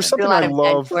like when I do a lot of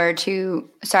Dead Tour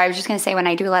too. Sorry, I was just going to say when I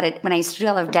used to do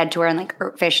a lot of Dead Tour and like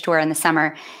Phish Tour in the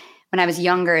summer, when I was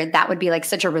younger, that would be like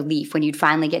such a relief when you'd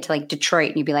finally get to like Detroit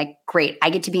and you'd be like, great, I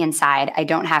get to be inside. I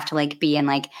don't have to like be in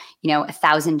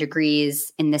 1,000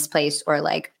 degrees in this place or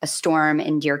like a storm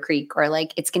in Deer Creek, or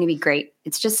like, it's going to be great.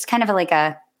 It's just kind of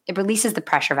it releases the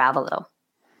pressure valve a little.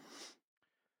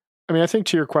 I mean, I think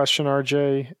to your question,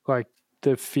 RJ, like,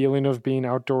 the feeling of being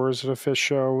outdoors at a Phish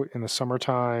show in the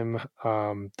summertime,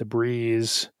 the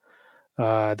breeze,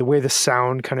 the way the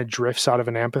sound kind of drifts out of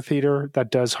an amphitheater,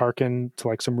 that does harken to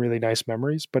like some really nice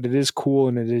memories. But it is cool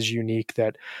and it is unique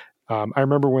that I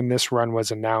remember when this run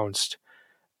was announced,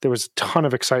 there was a ton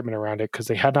of excitement around it because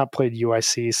they had not played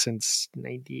UIC since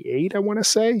 98, I want to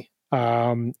say.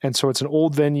 And so it's an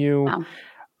old venue. Wow.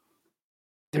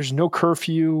 There's no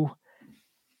curfew.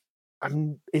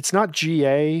 It's not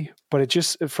GA, but it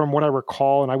just, from what I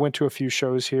recall, and I went to a few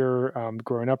shows here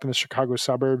growing up in the Chicago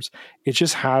suburbs, it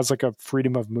just has like a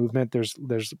freedom of movement.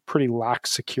 There's pretty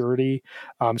lax security.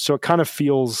 So it kind of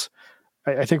feels,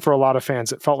 I think for a lot of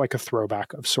fans, it felt like a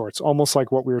throwback of sorts, almost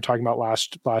like what we were talking about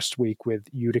last week with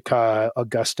Utica,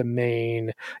 Augusta,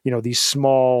 Maine, these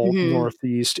small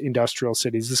Northeast industrial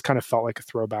cities. This kind of felt like a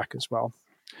throwback as well.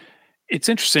 It's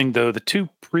interesting, though, the 2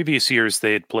 previous years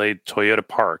they had played Toyota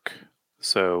Park.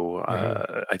 So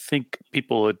I think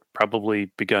people had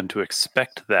probably begun to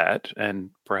expect that,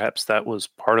 and perhaps that was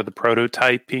part of the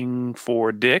prototyping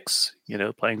for Dick's,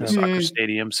 playing the soccer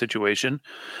stadium situation.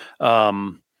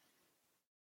 So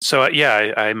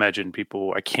I imagine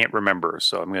people, I can't remember,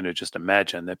 so I'm going to just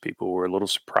imagine that people were a little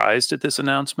surprised at this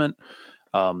announcement.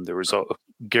 There was a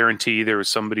guarantee there was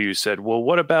somebody who said, well,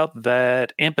 what about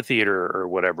that amphitheater or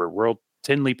whatever, World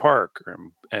Tinley Park?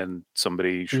 And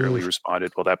somebody surely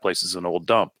responded, well, that place is an old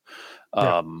dump.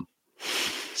 But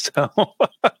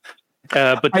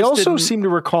I also seem to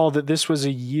recall that this was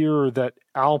a year that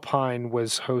Alpine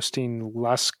was hosting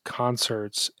less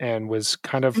concerts and was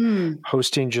kind of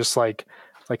hosting just like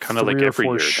kind of like every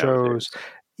 4 shows.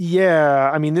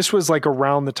 Yeah, I mean, this was like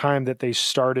around the time that they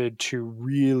started to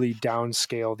really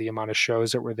downscale the amount of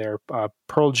shows that were there.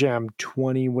 Pearl Jam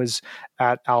 20 was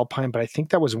at Alpine, but I think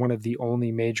that was one of the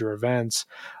only major events.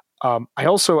 I'm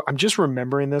just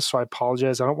remembering this, so I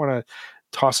apologize. I don't want to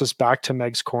toss us back to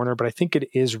Meg's Corner, but I think it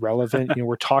is relevant.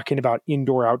 We're talking about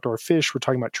indoor, outdoor Phish. We're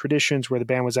talking about traditions, where the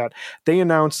band was at. They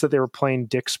announced that they were playing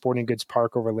Dick's Sporting Goods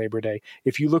Park over Labor Day.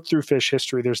 If you look through Phish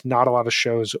history, there's not a lot of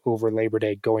shows over Labor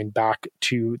Day going back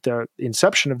to the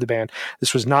inception of the band.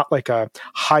 This was not like a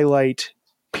highlight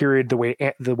period the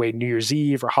way New Year's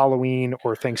Eve or Halloween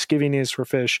or Thanksgiving is for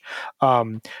Phish.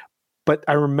 But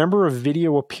I remember a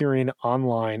video appearing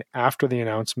online after the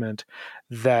announcement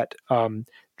that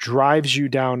drives you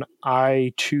down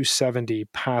I-270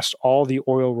 past all the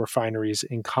oil refineries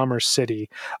in Commerce City,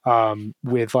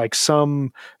 with like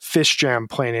some fish jam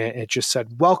playing in it. It just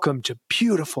said, "Welcome to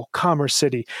beautiful Commerce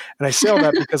City." And I say all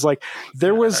that because like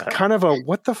there was kind of a,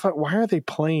 what the fuck, why are they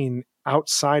playing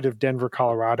outside of Denver,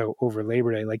 Colorado over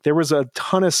Labor Day? Like there was a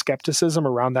ton of skepticism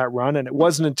around that run. And it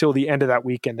wasn't until the end of that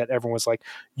weekend that everyone was like,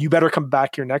 you better come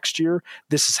back here next year.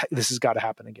 This has got to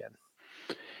happen again.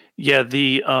 Yeah.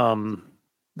 The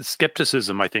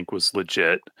skepticism I think was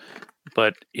legit,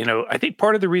 but I think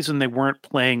part of the reason they weren't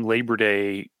playing Labor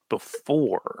Day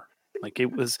before, like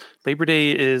it was Labor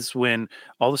Day is when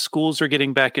all the schools are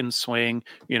getting back in swing.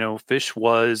 Phish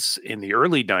was in the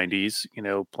early 90s,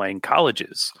 playing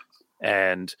colleges.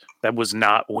 And that was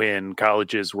not when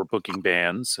colleges were booking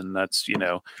bands. And that's,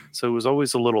 so it was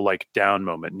always a little like down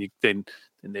moment. And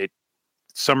then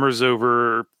summer's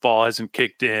over, fall hasn't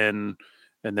kicked in,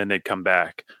 and then they'd come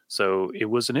back. So it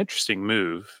was an interesting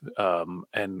move.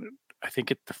 And I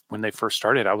think when they first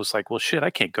started, I was like, well, shit,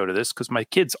 I can't go to this because my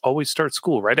kids always start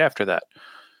school right after that.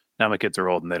 Now my kids are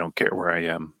old and they don't care where I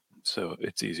am. So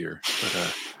it's easier.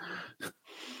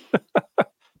 But,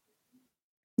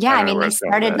 yeah, I mean, they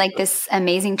started like this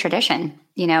amazing tradition.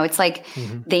 It's like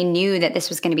they knew that this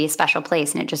was going to be a special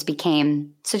place, and it just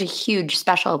became such a huge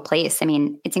special place. I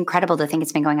mean, it's incredible to think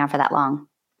it's been going on for that long.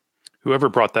 Whoever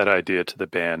brought that idea to the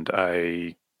band,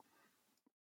 I'm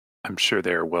sure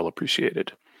they're well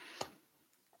appreciated.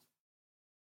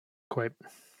 Quite.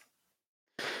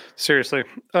 Seriously.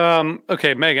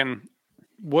 Okay, Megan,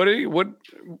 what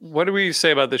do we say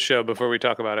about this show before we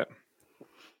talk about it?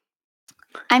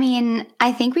 I mean,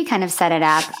 I think we kind of set it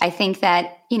up. I think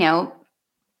that, the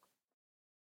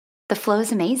flow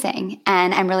is amazing,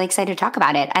 and I'm really excited to talk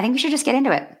about it. I think we should just get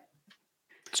into it.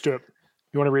 Let's do it.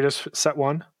 You want to read us set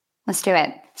one? Let's do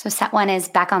it. So set one is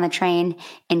Back on the Train,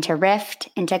 Into Rift,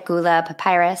 Into Gula,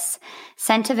 Papyrus,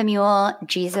 Scent of a Mule,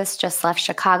 Jesus Just Left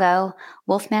Chicago,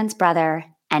 Wolfman's Brother,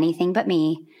 Anything But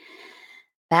Me,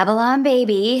 Babylon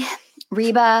Baby,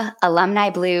 Reba,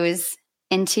 Alumni Blues,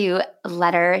 Into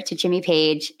Letter to Jimmy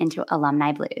Page, Into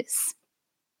Alumni Blues.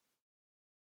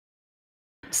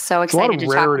 So excited to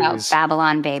talk about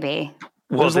Babylon Baby.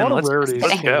 Well, there's a lot of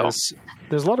rarities.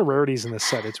 There's a lot of rarities in this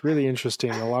set. It's really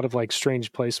interesting. A lot of like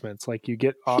strange placements. Like you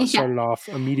get started off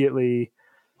immediately.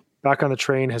 Back on the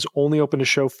Train has only opened a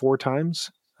show 4 times: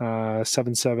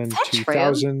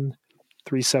 7/7/2000,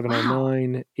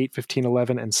 3/7/09,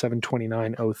 8/15/11, and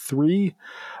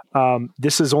 7/29/03.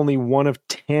 This is only one of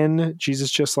 10 Jesus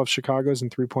Just Left Chicago's in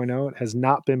 3.0. It has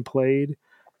not been played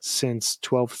since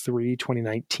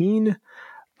 12/3/2019.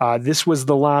 This was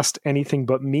the last Anything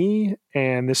But Me,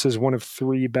 and this is one of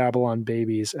 3 Babylon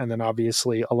Babies. And then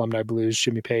obviously Alumni Blues,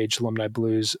 Jimmy Page, Alumni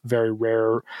Blues, very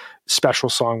rare, special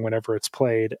song whenever it's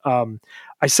played. I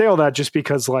say all that just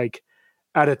because like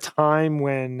at a time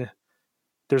when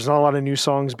there's not a lot of new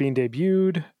songs being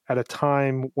debuted, at a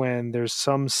time when there's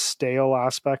some stale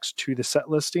aspects to the set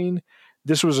listing,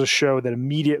 this was a show that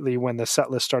immediately when the set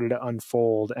list started to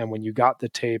unfold and when you got the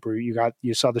tape or you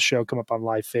saw the show come up on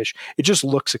Live Phish, it just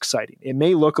looks exciting. It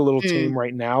may look a little tame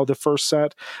right now, the first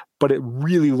set, but it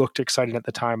really looked exciting at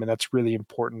the time. And that's really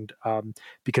important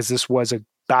because this was a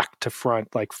back to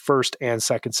front, like first and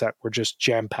second set were just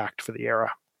jam packed for the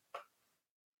era.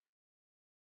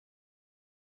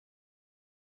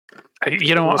 I'm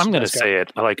going to say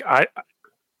it. Like I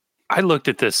looked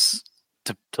at this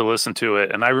to listen to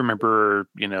it, and I remember,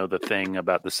 the thing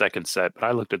about the second set, but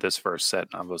I looked at this first set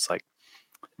and I was like,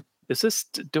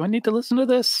 do I need to listen to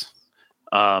this?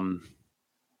 And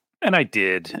I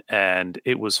did. And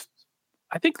it was,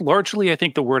 I think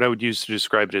the word I would use to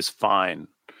describe it is fine.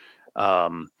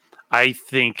 I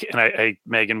think, and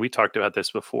Megan, we talked about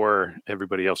this before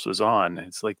everybody else was on.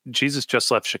 It's like Jesus Just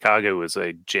Left Chicago is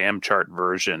a jam chart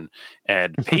version,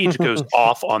 and Page goes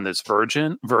off on this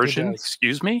version.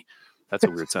 Excuse me, that's a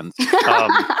weird sentence.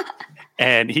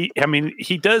 And he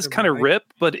does kind of rip,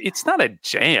 but it's not a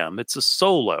jam; it's a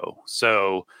solo.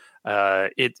 So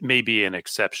it may be an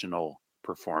exceptional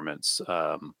performance.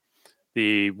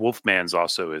 The Wolfman's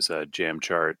also is a jam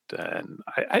chart, and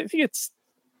I think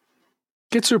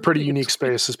gets to a pretty unique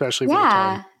space, especially for the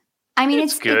time. I mean,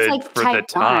 it's good like for the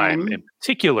time, in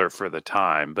particular for the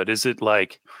time. But is it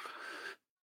like?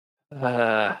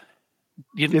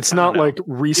 It's not like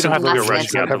recent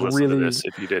versions that have really. This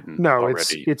if you didn't, no,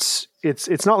 already. It's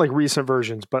not like recent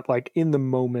versions, but like in the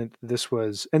moment, this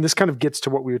was, and this kind of gets to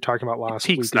what we were talking about last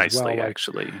week as nicely, well. Like,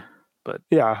 actually. But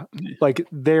yeah, like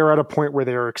they're at a point where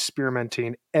they're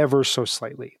experimenting ever so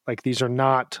slightly. Like these are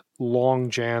not long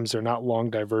jams, they're not long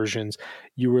diversions.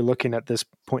 You were looking at this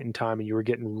point in time and you were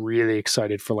getting really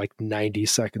excited for like 90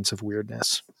 seconds of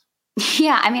weirdness.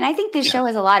 Yeah, I mean, I think this show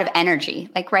has a lot of energy,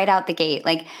 like right out the gate.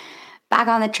 Like Back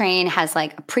on the Train has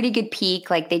like a pretty good peak.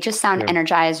 Like they just sound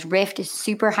energized. Rift is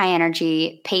super high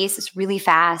energy. Pace is really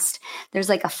fast. There's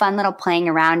like a fun little playing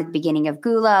around at the beginning of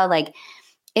Gula. Like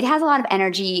it has a lot of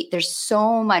energy. There's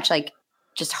so much like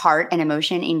just heart and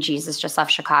emotion in Jesus Just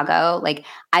Left Chicago. Like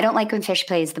I don't like when Fish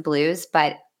plays the blues,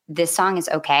 but this song is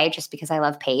okay just because I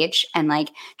love Page. And like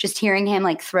just hearing him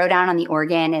like throw down on the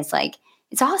organ is like,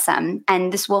 it's awesome.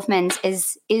 And this Wolfman's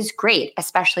is great,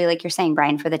 especially like you're saying,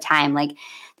 Brian, for the time. Like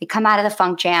they come out of the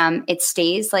funk jam, it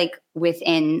stays like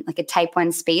within like a type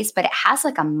 1 space, but it has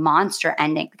like a monster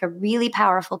ending, like a really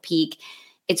powerful peak.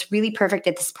 It's really perfect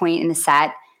at this point in the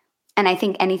set. And I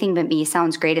think Anything But Me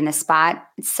sounds great in this spot.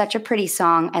 It's such a pretty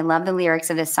song. I love the lyrics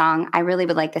of this song. I really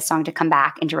would like this song to come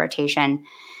back into rotation.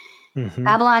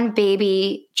 Babylon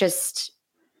Baby just...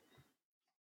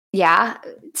 yeah,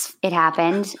 it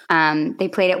happened. They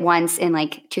played it once in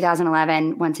like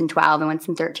 2011, once in 12, and once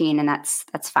in 13, and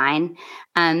that's fine.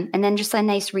 And then just a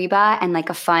nice reba and like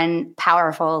a fun,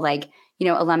 powerful, like, you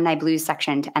know, alumni blues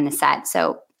section to end the set.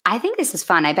 So I think this is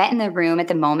fun. I bet in the room at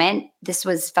the moment, this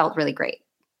felt really great.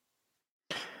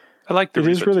 I like the It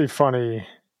is really funny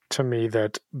to me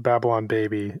that Babylon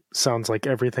Baby sounds like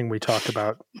everything we talk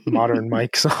about modern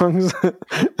Mike songs.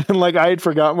 And like I had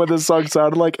forgotten what this song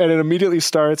sounded like, and it immediately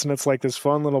starts and it's like this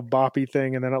fun little boppy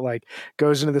thing, and then it like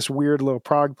goes into this weird little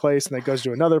prog place, and then it goes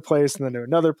to another place, and then to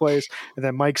another place, and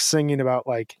then Mike's singing about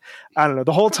like, I don't know,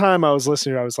 the whole time I was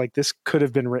listening, I was like, this could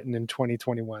have been written in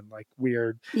 2021. Like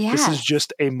weird. Yeah. This is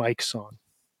just a Mike song.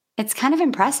 It's kind of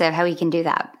impressive how he can do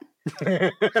that. I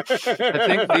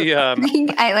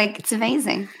think it's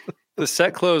amazing. The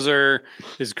set closer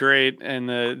is great, and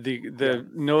the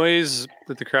noise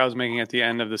that the crowd's making at the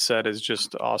end of the set is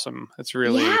just awesome. It's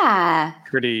really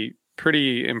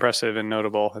pretty impressive and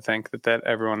notable. I think that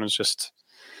everyone was just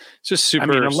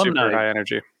super high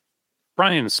energy.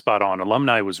 Brian's spot on.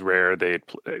 Alumni was rare. They had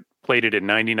played it in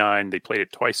 '99. They played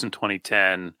it twice in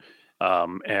 2010.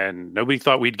 And nobody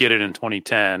thought we'd get it in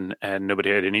 2010, and nobody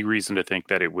had any reason to think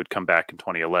that it would come back in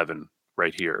 2011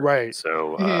 right here. Right.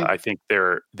 So I think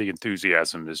the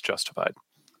enthusiasm is justified.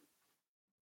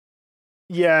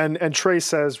 Yeah, and Trey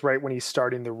says right when he's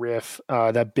starting the riff,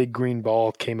 that big green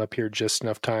ball came up here just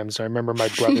enough times. I remember my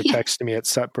brother texted me at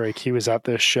set break. He was at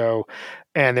this show,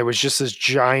 and there was just this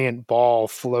giant ball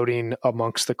floating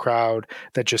amongst the crowd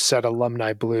that just said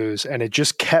Alumni Blues, and it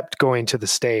just kept going to the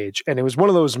stage. And it was one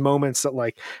of those moments that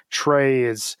like Trey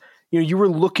is, you know, you were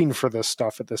looking for this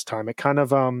stuff at this time. It kind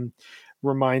of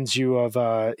reminds you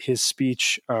of his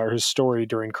speech or his story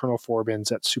during Colonel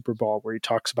Forbin's at Super Bowl, where he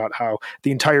talks about how the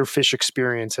entire Fish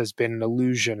experience has been an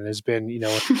illusion and has been,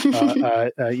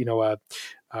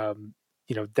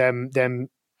 them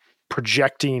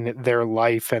projecting their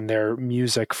life and their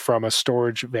music from a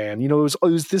storage van. You know, it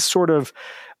was this sort of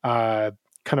kind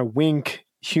of wink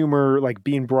humor, like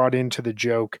being brought into the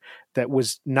joke that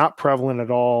was not prevalent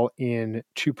at all in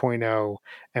 2.0.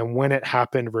 And when it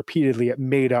happened repeatedly, it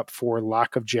made up for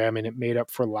lack of jamming. It made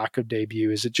up for lack of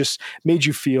debuts. It just made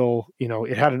you feel, you know,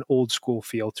 it had an old school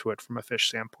feel to it from a Fish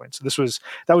standpoint. So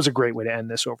that was a great way to end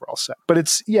this overall set. But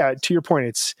it's, yeah, to your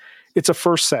point, it's a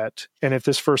first set. And if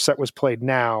this first set was played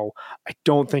now, I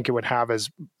don't think it would have as,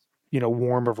 you know,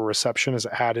 warm of a reception as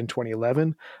it had in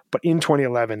 2011. But in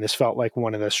 2011, this felt like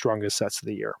one of the strongest sets of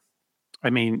the year. I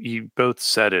mean, you both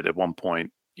said it at one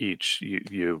point each,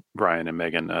 you Brian and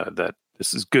Megan, that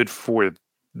this is good for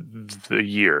the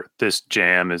year. This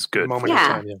jam is good for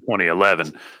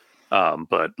 2011.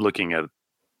 But looking at,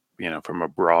 you know, from a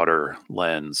broader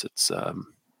lens, it's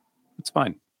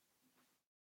fine.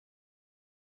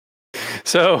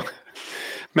 So,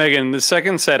 Megan, the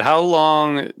second set, how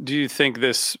long do you think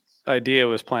this idea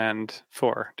was planned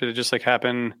for? Did it just like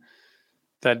happen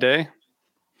that day?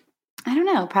 I don't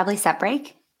know. Probably set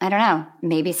break. I don't know.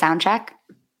 Maybe sound check.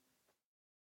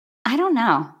 I don't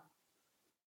know.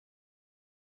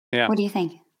 Yeah. What do you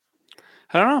think?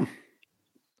 I don't know.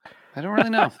 I don't really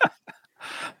know.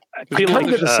 I feel like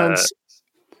the sense.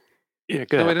 Yeah,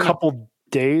 a couple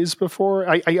days before.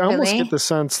 I almost get the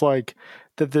sense like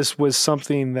that this was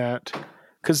something that,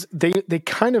 because they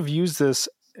kind of use this,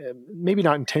 maybe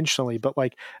not intentionally, but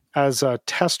like as a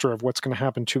tester of what's going to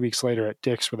happen 2 weeks later at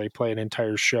Dick's, where they play an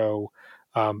entire show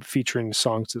featuring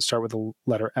songs that start with the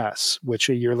letter S, which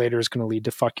a year later is going to lead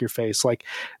to Fuck Your Face. Like,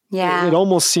 it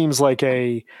almost seems like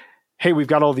hey, we've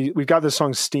got this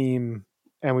song Steam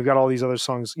and we've got all these other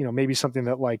songs, maybe something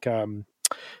that like,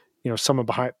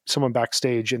 someone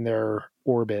backstage in their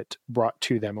orbit brought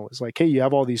to them. It was like, hey, you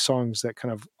have all these songs that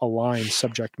kind of align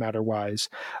subject matter wise.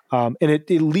 And it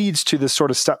leads to this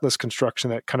sort of setlist construction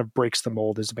that kind of breaks the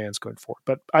mold as the band's going forward.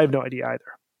 But I have no idea either.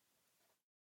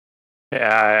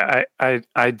 Yeah,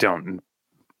 I don't.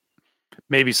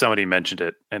 Maybe somebody mentioned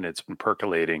it and it's been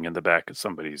percolating in the back of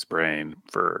somebody's brain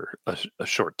for a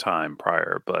short time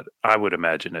prior, but I would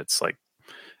imagine it's like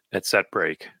at set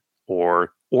break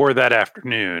or that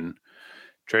afternoon,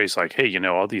 Trey's like, hey,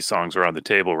 all these songs are on the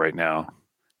table right now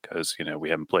because, we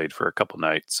haven't played for a couple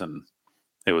nights and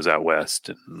it was out west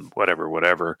and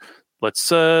whatever. Let's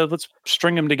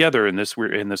string them together in this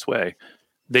way.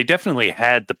 They definitely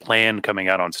had the plan coming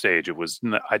out on stage.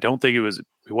 I don't think it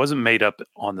wasn't made up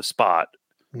on the spot.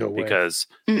 No way. Because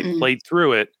they played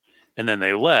through it and then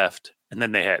they left and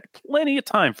then they had plenty of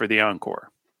time for the encore.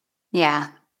 Yeah.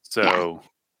 So,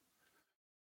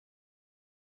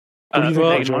 what do you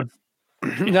think, John?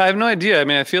 No, I have no idea. I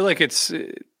mean, I feel like I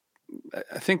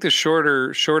think the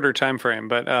shorter time frame,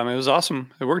 but it was awesome.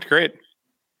 It worked great.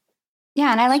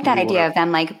 Yeah, and I like that idea of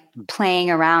them like playing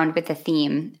around with the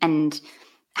theme and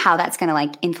how that's going to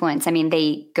like influence. I mean,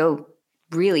 they go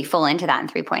really full into that in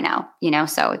 3.0,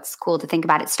 so it's cool to think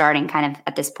about it starting kind of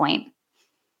at this point.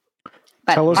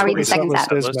 But tell us I'll what read the second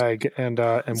set is, Meg, and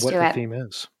what the theme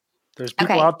is. There's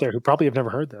people out there who probably have never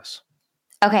heard this.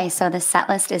 Okay, so the set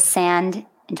list is sand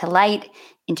into light,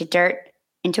 into dirt,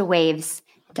 into waves,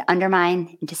 into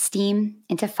undermine, into steam,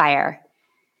 into fire.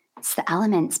 It's the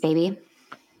elements, baby.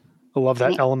 I love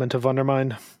that element of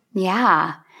undermine.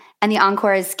 Yeah. And the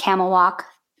encore is Camel Walk,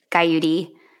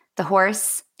 Gaiudi, the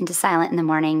horse, into Silent in the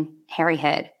Morning, Harry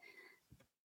Hood.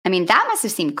 I mean, that must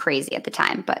have seemed crazy at the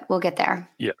time, but we'll get there.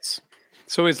 Yes.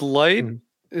 So is light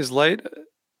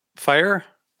fire?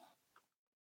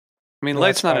 I mean,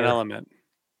 light's not an element.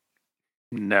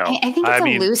 No, I think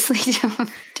it's loosely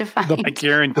defined. I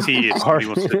guarantee if somebody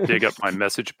wants to dig up my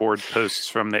message board posts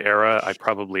from the era, I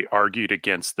probably argued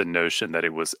against the notion that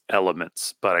it was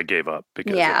elements, but I gave up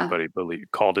because everybody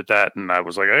called it that, and I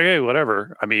was like, okay,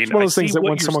 whatever. I mean, it's one of those things that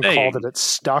when someone called it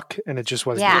stuck, and it just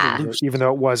wasn't, even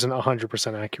though it wasn't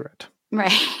 100% accurate.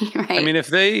 Right. I mean, if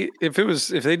they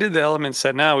did the element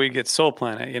set now, we'd get Soul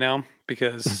Planet,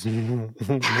 because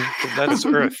that's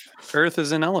Earth. Earth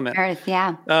is an element. Earth,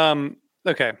 yeah.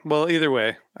 Okay. Well, either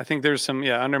way, I think there's some,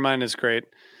 Undermine is great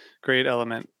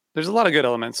element. There's a lot of good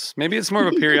elements. Maybe it's more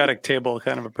of a periodic table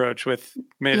kind of approach with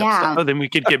made up stuff. Oh, then we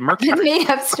could get Mercury. Made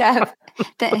up stuff.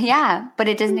 But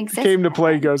it doesn't exist. Came to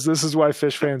play goes, this is why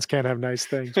Fish fans can't have nice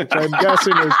things, which I'm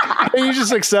guessing is, hey, you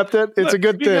just accept it. It's a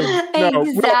good thing. No,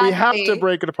 we have to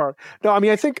break it apart. No, I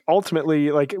mean, I think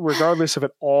ultimately, like, regardless if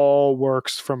it all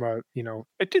works from a,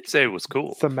 I did say it was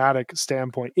cool thematic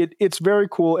standpoint, it's very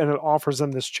cool. And it offers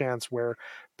them this chance where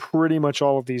pretty much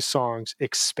all of these songs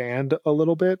expand a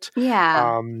little bit.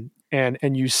 Yeah.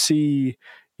 And you see,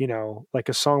 like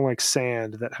a song like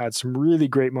Sand that had some really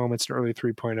great moments in early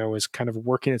 3.0 is kind of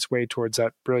working its way towards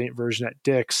that brilliant version at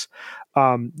Dick's.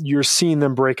 You're seeing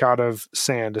them break out of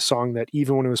Sand, a song that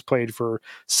even when it was played for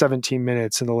 17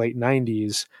 minutes in the late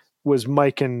 90s, was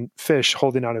Mike and Fish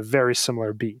holding on a very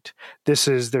similar beat. They're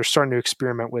starting to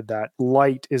experiment with that.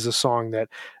 Light is a song that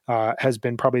has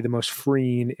been probably the most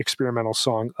freeing experimental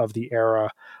song of the era.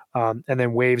 And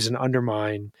then Waves and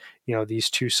Undermine,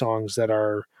 these two songs that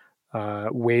are,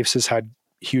 Waves has had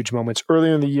huge moments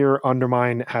earlier in the year.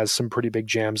 Undermine has some pretty big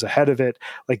jams ahead of it.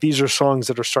 Like, these are songs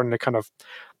that are starting to kind of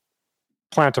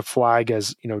plant a flag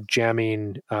as,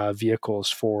 jamming vehicles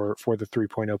for the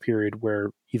 3.0 period, where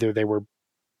either they were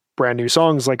brand new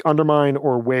songs like Undermine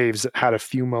or Waves that had a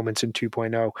few moments in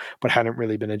 2.0, but hadn't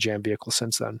really been a jam vehicle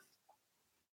since then.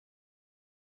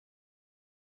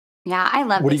 Yeah, I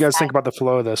love What do you guys think about the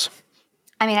flow of this?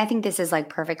 I mean, I think this is like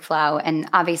perfect flow and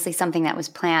obviously something that was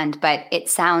planned, but it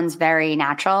sounds very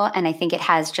natural. And I think it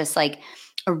has just like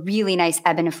a really nice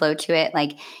ebb and flow to it.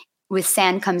 Like with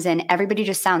Sand comes in, everybody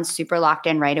just sounds super locked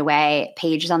in right away.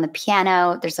 Paige is on the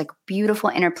piano. There's like beautiful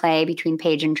interplay between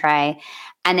Paige and Trey.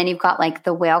 And then you've got like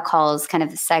the whale calls kind of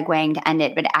segueing to end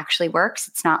it, but it actually works.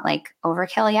 It's not like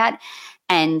overkill yet.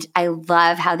 And I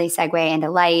love how they segue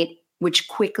into Light, which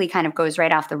quickly kind of goes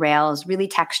right off the rails, really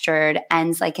textured,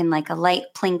 ends like in like a light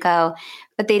plinko,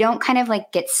 but they don't kind of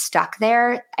like get stuck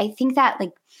there. I think that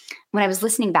like when I was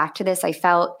listening back to this, I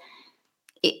felt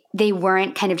they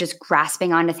weren't kind of just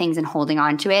grasping onto things and holding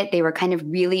on to it. They were kind of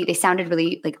really, they sounded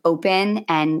really like open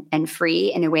and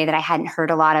free in a way that I hadn't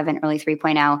heard a lot of in early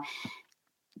 3.0.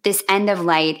 This end of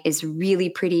Light is really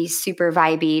pretty, super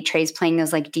vibey. Trey's playing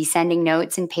those like descending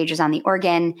notes and Pages on the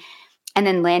organ. And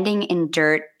then landing in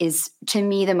dirt is, to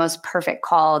me, the most perfect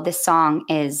call. This song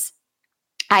is,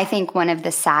 I think, one of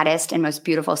the saddest and most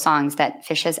beautiful songs that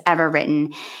Phish has ever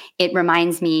written. It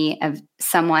reminds me of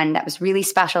someone that was really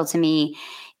special to me.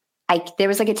 There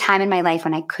was like a time in my life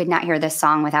when I could not hear this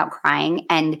song without crying.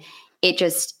 And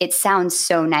it sounds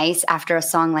so nice after a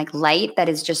song like Light that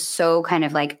is just so kind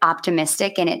of like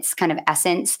optimistic in its kind of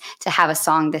essence. To have a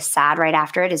song this sad right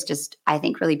after it is just, I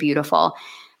think, really beautiful.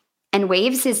 And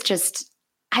Waves is just,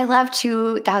 I love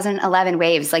 2011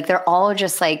 Waves. Like they're all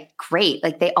just like great.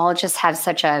 Like they all just have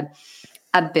such a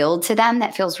build to them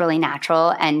that feels really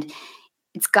natural. And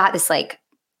it's got this like,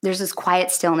 there's this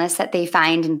quiet stillness that they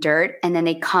find in Dirt. And then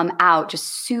they come out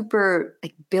just super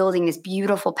like building this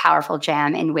beautiful, powerful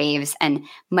jam in Waves. And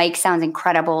Mike sounds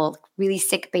incredible, really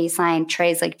sick bass line.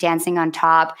 Trey's like dancing on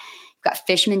top. You've got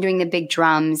Fishman doing the big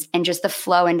drums, and just the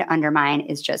flow into Undermine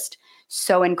is just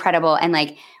so incredible. And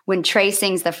like when Trey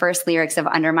sings the first lyrics of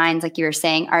Undermines, like you were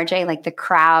saying, RJ, like the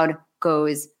crowd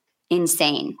goes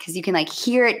insane because you can like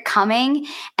hear it coming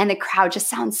and the crowd just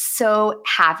sounds so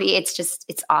happy. It's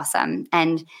awesome.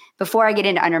 And before I get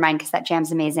into Undermine, because that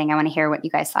jam's amazing, I want to hear what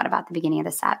you guys thought about the beginning of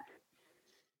the set.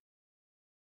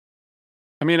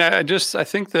 I mean, I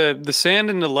think the Sand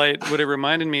and the Light, what it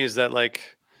reminded me is that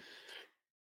like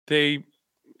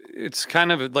it's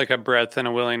kind of like a breadth and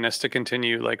a willingness to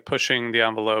continue like pushing the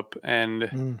envelope,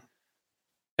 and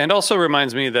also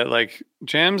reminds me that like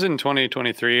jams in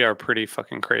 2023 are pretty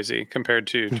fucking crazy compared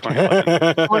to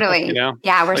 2011. Totally. You know?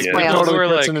 Yeah, we're spoiled. Totally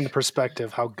puts like, it into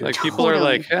perspective how good. Like people are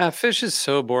like, Phish is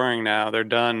so boring now. They're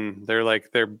done. They're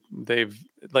like they've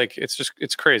like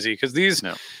it's crazy because these.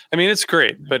 No. I mean, it's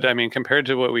great, but I mean, compared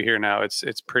to what we hear now, it's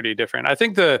pretty different. I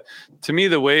think to me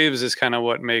the Waves is kind of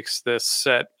what makes this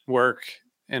set work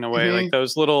in a way. Mm-hmm. Like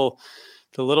those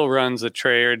the little runs that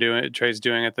Trey's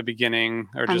doing at the beginning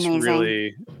are just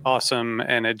really awesome.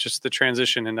 And the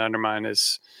transition into Undermine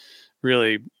is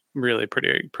really, really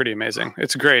pretty amazing.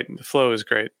 It's great. The flow is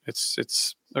great.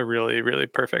 It's a really, really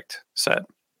perfect set.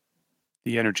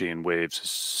 The energy in Waves is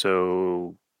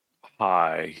so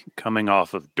high coming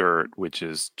off of Dirt, which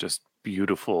is just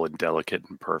beautiful and delicate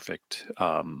and perfect.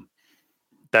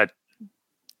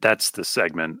 That's the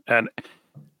segment. And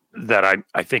that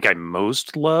I think I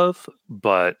most love,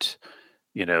 but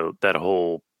you know, that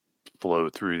whole flow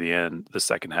through the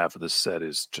second half of the set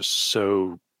is just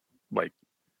so like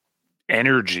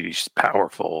energy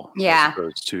powerful, as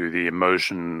opposed to the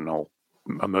emotional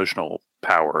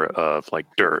power of like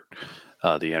Dirt.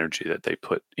 The energy that they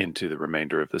put into the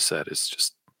remainder of the set is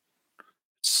just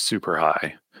super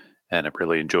high, and I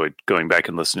really enjoyed going back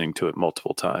and listening to it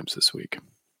multiple times this week.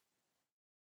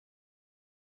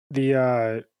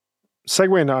 The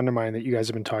segue into Undermine that you guys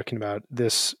have been talking about,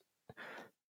 this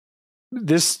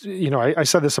you know, I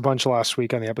said this a bunch last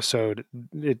week on the episode.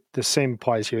 The same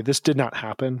applies here. This did not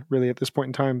happen really at this point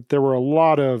in time. There were a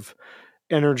lot of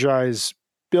energized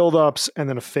build-ups and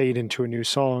then a fade into a new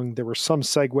song. There were some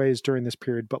segues during this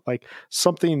period, but like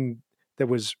something that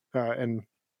was and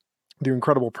the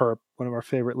Incredible Perp, one of our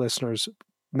favorite listeners,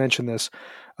 mentioned this.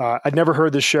 I'd never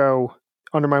heard the show.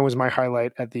 Undermine was my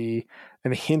highlight and the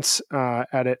hints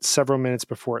at it several minutes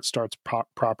before it starts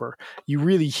proper. You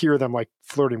really hear them like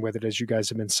flirting with it, as you guys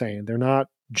have been saying. They're not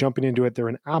jumping into it. They're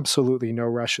in absolutely no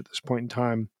rush at this point in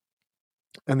time.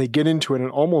 And they get into it and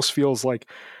it almost feels like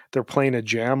they're playing a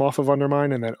jam off of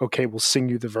Undermine and then, okay, we'll sing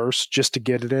you the verse just to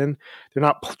get it in. They're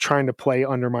not trying to play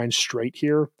Undermine straight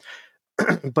here.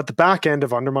 But the back end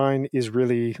of Undermine is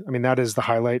really, I mean, that is the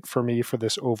highlight for me for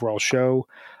this overall show.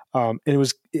 And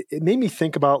it made me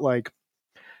think about like,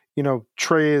 you know,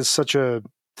 Trey is such a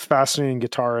fascinating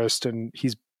guitarist and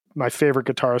he's my favorite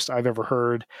guitarist I've ever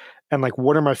heard. And like,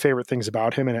 what are my favorite things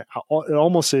about him? And it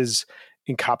almost is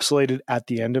encapsulated at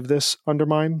the end of this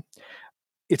Undermine.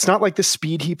 It's not like the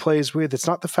speed he plays with. It's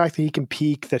not the fact that he can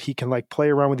peak, that he can like play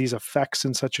around with these effects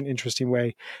in such an interesting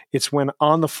way. It's when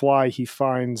on the fly, he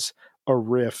finds a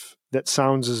riff that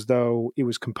sounds as though it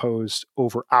was composed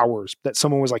over hours, that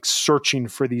someone was like searching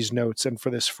for these notes and for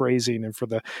this phrasing and for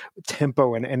the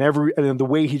tempo and the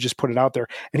way he just put it out there,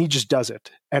 and he just does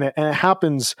it. And it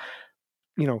happens,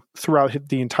 you know, throughout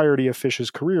the entirety of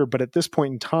Phish's career. But at this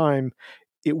point in time,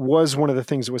 it was one of the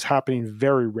things that was happening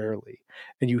very rarely.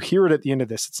 And you hear it at the end of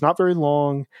this. It's not very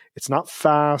long. It's not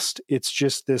fast. It's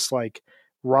just this like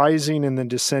rising and then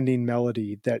descending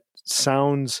melody that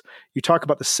sounds, you talk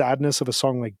about the sadness of a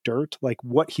song like Dirt, like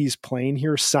what he's playing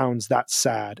here sounds that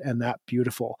sad and that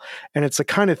beautiful. And it's the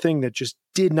kind of thing that just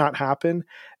did not happen.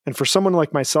 And for someone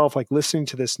like myself, like listening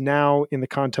to this now in the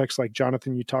context, like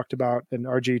Jonathan, you talked about, and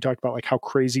RJ, you talked about like how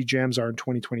crazy jams are in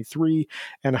 2023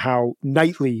 and how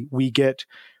nightly we get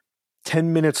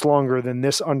 10 minutes longer than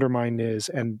this Undermine is,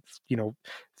 and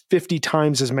 50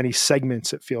 times as many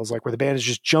segments, it feels like, where the band is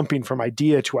just jumping from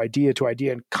idea to idea to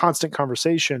idea and constant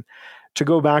conversation. To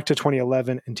go back to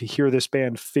 2011 and to hear this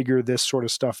band figure this sort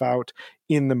of stuff out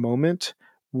in the moment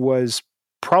was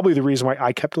probably the reason why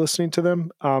I kept listening to them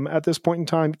at this point in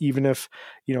time, even if,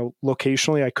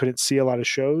 locationally I couldn't see a lot of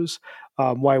shows,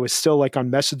 why I was still like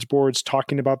on message boards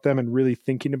talking about them and really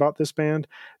thinking about this band,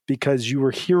 because you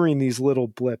were hearing these little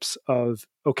blips of,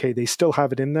 okay, they still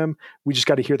have it in them. We just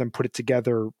got to hear them put it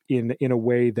together in a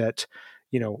way that,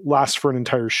 lasts for an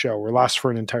entire show or lasts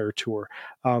for an entire tour.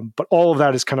 But all of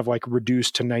that is kind of like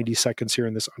reduced to 90 seconds here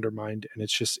in this Undermined. And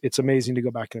it's amazing to go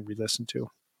back and re-listen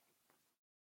to.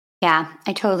 Yeah,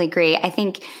 I totally agree. I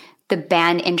think the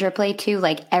band interplay too,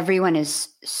 like everyone is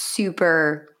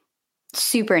super,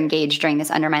 super engaged during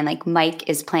this Undermine. Like Mike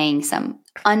is playing some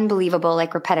unbelievable,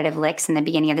 like repetitive licks in the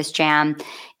beginning of this jam.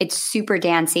 It's super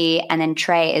dancey. And then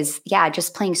Trey is,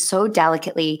 just playing so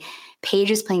delicately.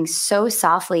 Paige is playing so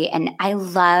softly. And I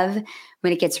love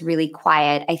when it gets really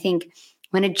quiet. I think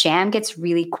when a jam gets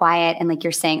really quiet and like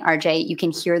you're saying, RJ, you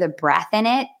can hear the breath in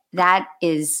it.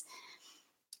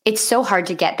 It's so hard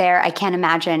to get there. I can't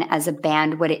imagine as a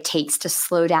band what it takes to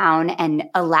slow down and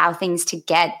allow things to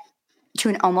get to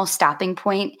an almost stopping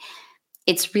point.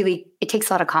 It takes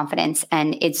a lot of confidence,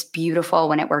 and it's beautiful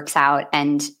when it works out.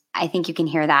 And I think you can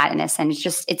hear that in this. And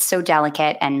it's so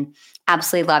delicate, and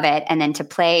absolutely love it. And then to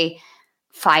play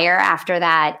Fire after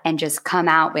that and just come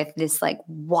out with this like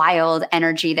wild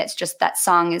energy. That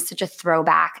song is such a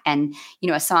throwback, and,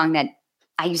 a song that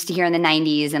I used to hear in the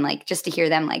 90s, and like, just to hear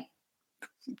them like,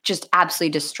 just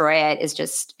absolutely destroy it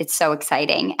it's so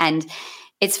exciting. And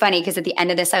it's funny because at the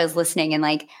end of this, I was listening and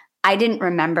like, I didn't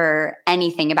remember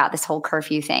anything about this whole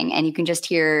curfew thing. And you can just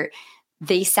hear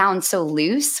they sound so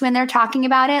loose when they're talking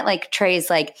about it. Like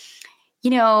Trey's like,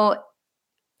 usually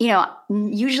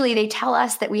they tell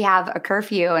us that we have a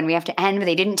curfew and we have to end, but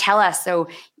they didn't tell us. So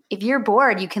if you're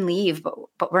bored, you can leave,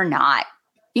 but we're not.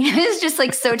 It's just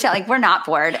like so like we're not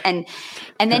bored. And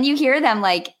then you hear them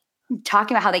like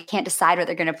talking about how they can't decide what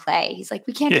they're going to play. He's like,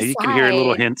 we can't decide. You can hear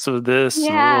little hints of this.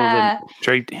 Yeah.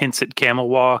 Trey hints at Camel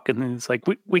Walk, and then it's like,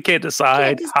 we can't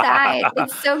decide.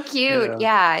 It's so cute.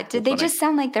 Yeah. Did they just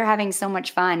sound like they're having so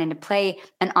much fun? And to play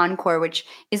an encore, which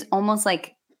is almost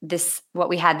like this, what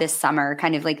we had this summer,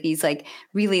 kind of like these like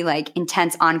really like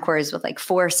intense encores with like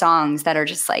 4 songs that are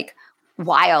just like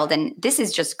wild. And this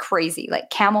is just crazy. Like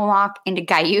Camel Walk into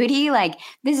Gaiuti, like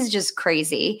this is just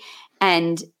crazy.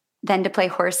 And then to play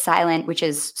Horse Silent, which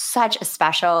is such a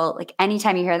special, like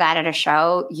anytime you hear that at a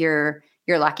show, you're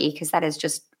lucky, because that is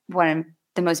just one of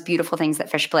the most beautiful things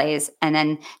that Phish plays. And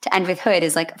then to end with Hood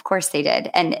is like, of course they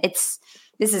did. And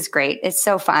this is great. It's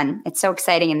so fun. It's so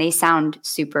exciting. And they sound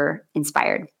super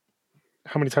inspired.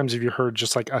 How many times have you heard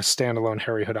just like a standalone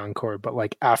Harry Hood encore, but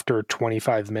like after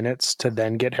 25 minutes to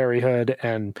then get Harry Hood?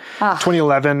 And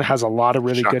 2011 has a lot of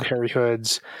really good Harry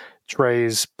Hoods.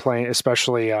 Trey's playing,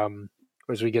 especially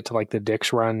as we get to like the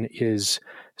Dix run, his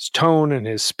tone and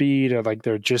his speed are like,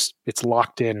 it's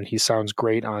locked in, and he sounds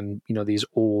great on, these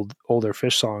older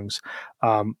Phish songs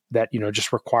that,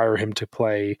 just require him to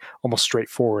play almost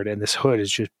straightforward. And this Hood is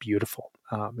just beautiful.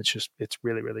 It's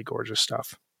really, really gorgeous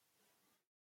stuff.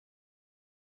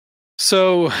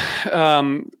 So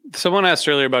someone asked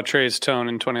earlier about Trey's tone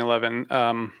in 2011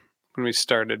 when we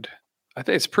started. I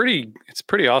think it's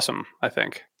pretty awesome, I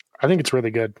think. I think it's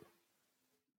really good.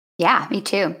 Yeah, me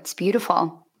too. It's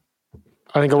beautiful.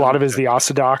 I think a lot of it is the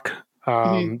Ossidoc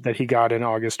that he got in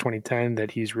August 2010 that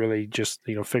he's really just,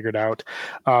 figured out.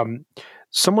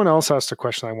 Someone else asked a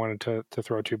question I wanted to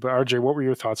throw to, but RJ, what were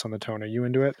your thoughts on the tone? Are you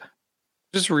into it?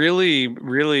 Just really,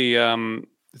 really,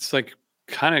 it's like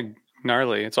kind of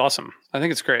gnarly. It's awesome. I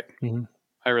think it's great. Mm-hmm.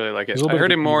 I really like it. I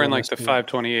heard it more in like the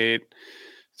 528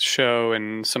 show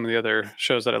and some of the other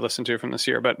shows that I listened to from this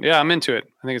year, but yeah, I'm into it.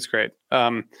 I think it's great.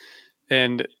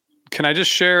 And can I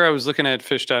just share, I was looking at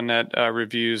Phish.net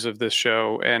reviews of this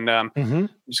show, and I'm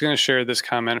just going to share this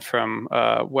comment from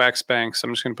Wax Banks.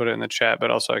 I'm just going to put it in the chat,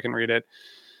 but also I can read it.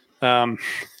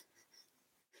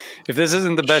 If this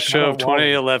isn't the best show of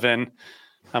 2011,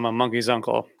 I'm a monkey's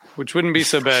uncle, which wouldn't be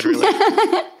so bad,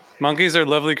 really. Monkeys are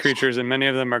lovely creatures, and many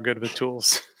of them are good with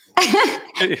tools.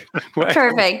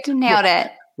 Perfect. Nailed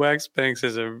it. Wax Banks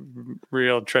is a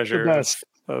real treasure.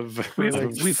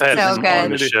 We've had him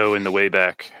on the show in the way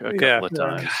back a couple of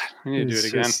times. We need to do it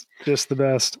again. Just the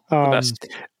best.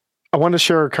 I want to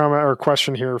share a comment or a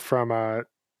question here from a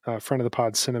friend of the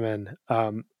pod, Cinnamon.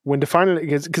 When defining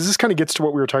it, because this kind of gets to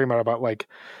what we were talking about like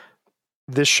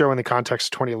this show in the context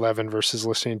of 2011 versus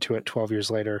listening to it 12 years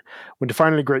later. When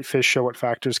defining a great Phish show, what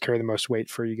factors carry the most weight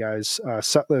for you guys?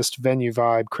 Set list, venue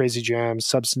vibe, crazy jams,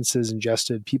 substances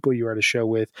ingested, people you are at a show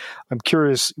with. I'm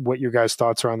curious what your guys'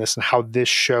 thoughts are on this and how this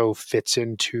show fits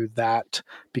into that,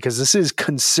 because this is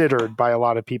considered by a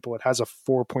lot of people. It has a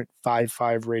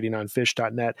 4.55 rating on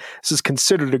Phish.net. This is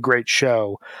considered a great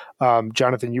show.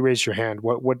 Jonathan, you raised your hand.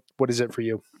 What is it for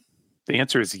you? The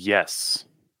answer is yes.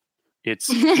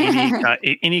 It's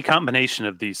any combination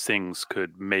of these things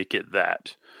could make it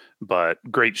that. But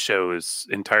great show is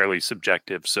entirely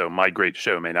subjective. So my great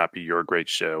show may not be your great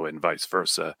show and vice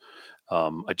versa.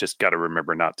 I just got to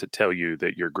remember not to tell you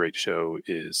that your great show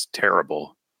is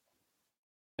terrible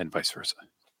and vice versa.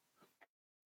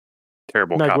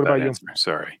 Terrible Meg, what about answer. You?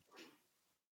 Sorry.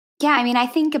 Yeah, I mean, I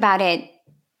think about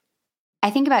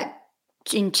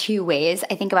in two ways.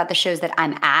 I think about the shows that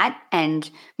I'm at, and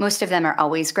most of them are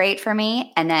always great for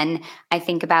me. And then I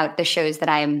think about the shows that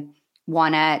I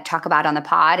want to talk about on the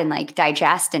pod and like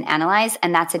digest and analyze.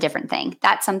 And that's a different thing.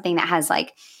 That's something that has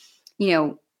like,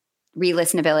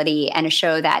 re-listenability, and a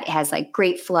show that has like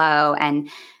great flow and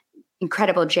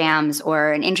incredible jams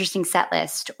or an interesting set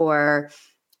list or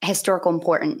historical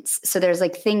importance. So there's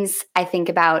like things I think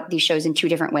about these shows in two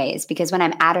different ways, because when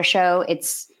I'm at a show,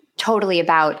 it's totally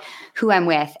about who I'm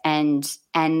with and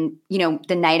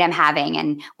the night I'm having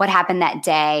and what happened that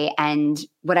day and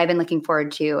what I've been looking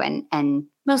forward to, and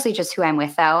mostly just who I'm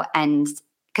with though. And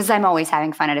because I'm always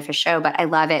having fun at a Phish show, but I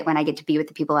love it when I get to be with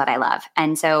the people that I love.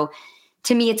 And so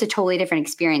to me, it's a totally different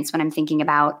experience when I'm thinking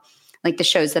about like the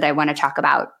shows that I want to talk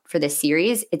about for this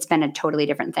series. It's been a totally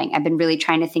different thing. I've been really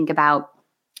trying to think about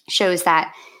shows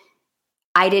that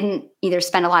I didn't either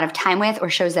spend a lot of time with, or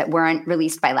shows that weren't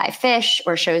released by Live Phish,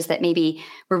 or shows that maybe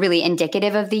were really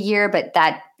indicative of the year, but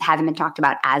that haven't been talked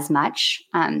about as much.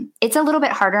 It's a little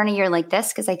bit harder on a year like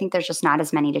this because I think there's just not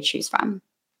as many to choose from.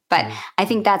 But I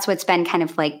think that's what's been kind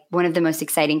of like one of the most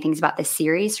exciting things about this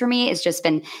series for me, is just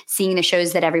been seeing the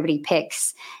shows that everybody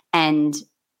picks and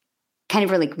kind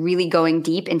of really going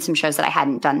deep in some shows that I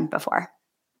hadn't done before.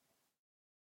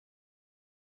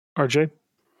 RJ?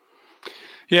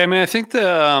 Yeah, I mean, I think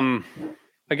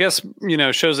I guess,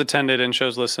 shows attended and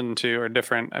shows listened to are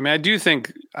different. I mean, I do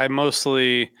think I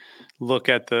mostly look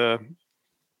at the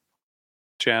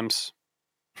jams,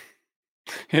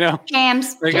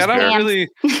 Jams. like I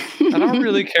don't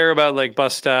really care about like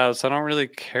bust outs. I don't really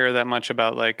care that much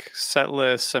about like set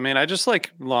lists. I mean, I just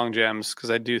like long jams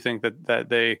because I do think that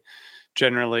they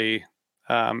generally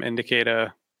indicate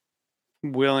a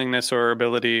willingness or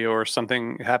ability or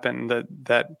something happened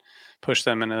that push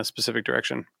them in a specific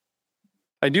direction.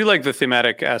 I do like the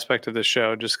thematic aspect of this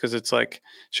show just because it's like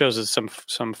shows us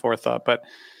some forethought. But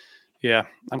yeah,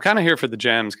 I'm kind of here for the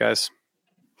jams, guys.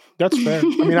 That's fair. I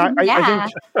mean, I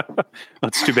think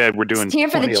that's too bad we're doing. Just here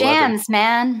for the jams,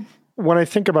 man. When I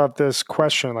think about this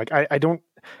question, like I don't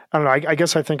know. I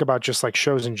guess I think about just like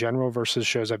shows in general versus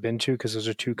shows I've been to, because those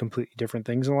are two completely different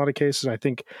things in a lot of cases. I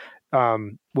think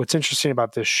what's interesting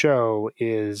about this show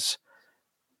is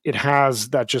it has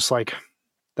that just like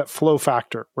that flow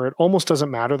factor where it almost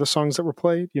doesn't matter the songs that were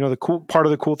played.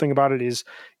 The cool thing about it is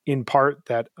in part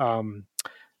that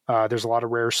there's a lot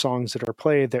of rare songs that are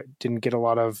played that didn't get a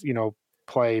lot of,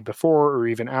 play before or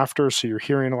even after. So you're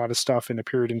hearing a lot of stuff in a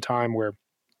period in time where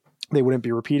they wouldn't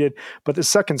be repeated. But the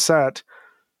second set,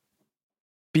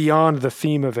 beyond the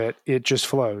theme of it, it just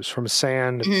flows from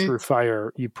sand through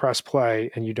fire. You press play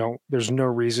and there's no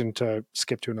reason to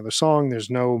skip to another song. There's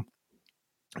no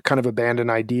kind of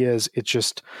abandoned ideas. It's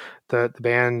just the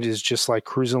band is just like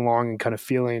cruising along and kind of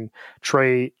feeling.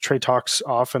 Trey talks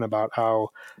often about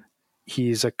how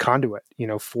he's a conduit,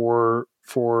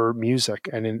 for music,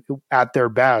 and at their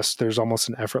best, there's almost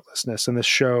an effortlessness in this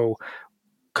show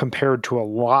compared to a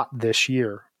lot this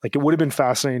year. Like, it would have been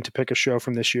fascinating to pick a show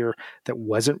from this year that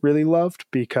wasn't really loved,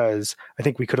 because I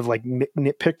think we could have like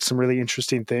nitpicked some really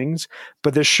interesting things,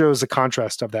 but this shows the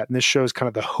contrast of that. And this shows kind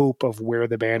of the hope of where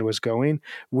the band was going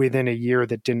within a year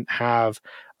that didn't have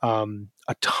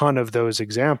a ton of those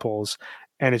examples.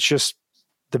 And it's just,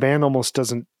 the band almost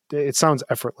doesn't, it sounds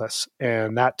effortless.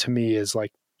 And that to me is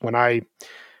like,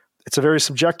 it's a very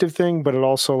subjective thing, but it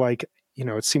also like,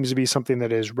 it seems to be something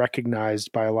that is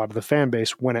recognized by a lot of the fan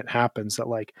base when it happens, that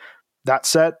like that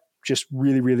set, just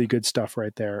really, really good stuff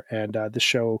right there. And this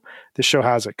show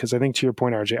has it. Cause I think, to your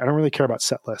point, RJ, I don't really care about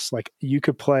set lists. Like, you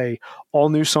could play all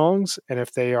new songs, and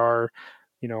if they are,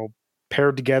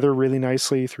 paired together really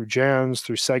nicely through jams,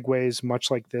 through segues,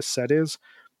 much like this set is,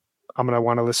 I'm going to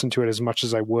want to listen to it as much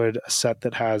as I would a set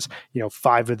that has,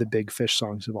 5 of the big Phish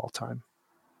songs of all time.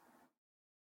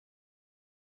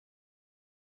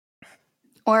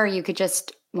 Or you could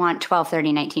just want 12,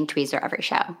 30, 19 Tweezer every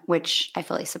show, which I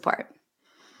fully support.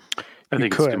 I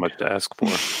think it's too much to ask for,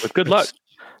 but good luck.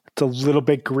 It's a little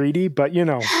bit greedy, but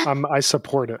I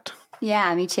support it.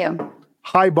 Yeah, me too.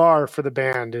 High bar for the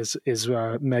band is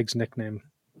Meg's nickname.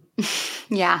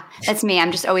 Yeah, that's me.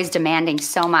 I'm just always demanding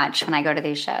so much when I go to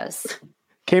these shows.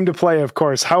 Came to play, of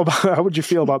course. How would you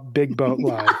feel about Big Boat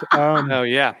Live? Oh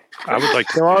yeah, I would like.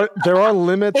 There are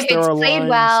limits. If it's played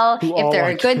well, if there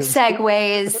are good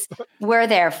segues, we're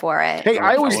there for it. Hey,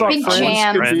 I always thought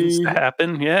Friends to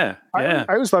happen. Yeah. I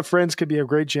always thought Friends could be a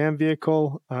great jam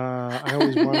vehicle. I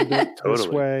always wanted it this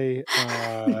way.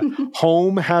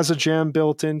 Home has a jam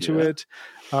built into it.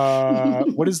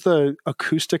 What is the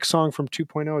acoustic song from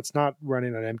 2.0? It's not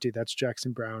Running on Empty. That's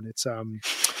Jackson Browne. It's Running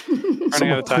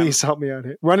Out of Time. Please help me out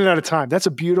here. Running Out of Time. That's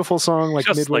a beautiful song. Like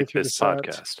just midway like through this the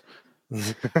podcast.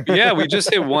 Yeah, we just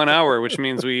hit 1 hour, which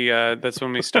means that's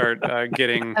when we start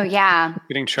getting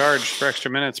getting charged for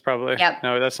extra minutes. Probably. Yep.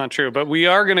 No, that's not true. But we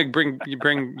are going to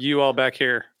bring you all back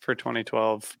here for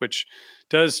 2012, which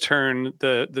does turn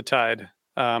the tide.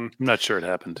 I'm not sure it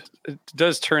happened. It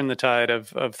does turn the tide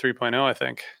of 3.0, I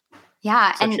think.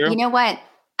 Yeah, and true? you know what?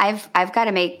 I've got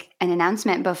to make an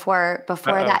announcement before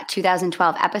that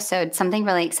 2012 episode. Something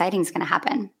really exciting is going to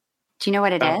happen. Do you know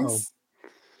what it is?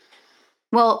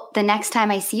 Well, the next time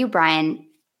I see you, Brian,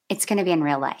 it's going to be in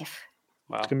real life.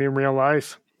 Wow. It's going to be in real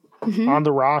life. Mm-hmm. On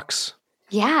the rocks.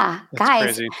 Yeah, That's guys,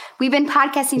 crazy. We've been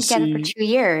podcasting together for 2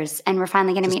 years, and we're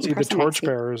finally going to meet in person. The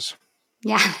torchbearers.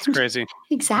 Yeah, it's crazy.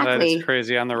 Exactly. That's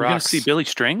crazy on the You're gonna rocks. see Billy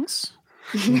Strings?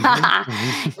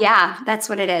 Yeah, that's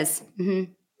what it is.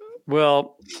 Mm-hmm.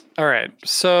 Well, all right.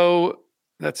 So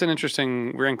that's an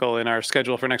interesting wrinkle in our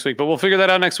schedule for next week, but we'll figure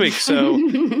that out next week. So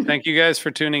thank you guys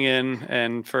for tuning in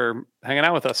and for hanging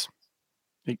out with us.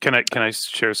 Can I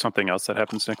share something else that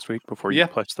happens next week before you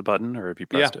press the button, or have you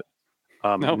pressed it?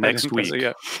 No, next week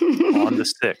on the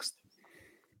 6th.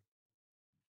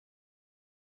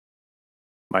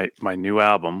 My new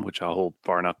album, which I'll hold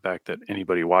far enough back that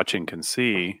anybody watching can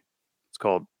see,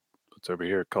 it's over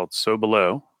here, called So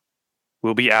Below,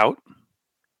 will be out.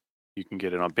 You can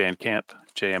get it on Bandcamp,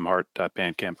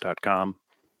 jmhart.bandcamp.com.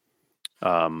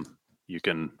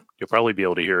 You'll probably be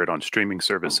able to hear it on streaming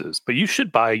services, but you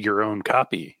should buy your own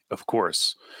copy, of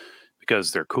course,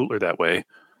 because they're cooler that way.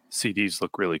 CDs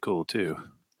look really cool too.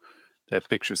 They have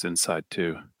pictures inside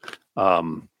too.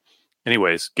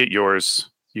 Anyways, get yours.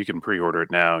 You can pre-order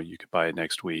it now. You can buy it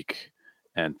next week.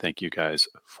 And thank you guys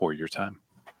for your time.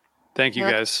 Thank you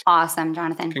guys. Awesome,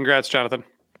 Jonathan. Congrats, Jonathan.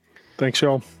 Thanks,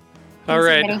 y'all. All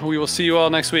right. We will see you all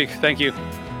next week. Thank you.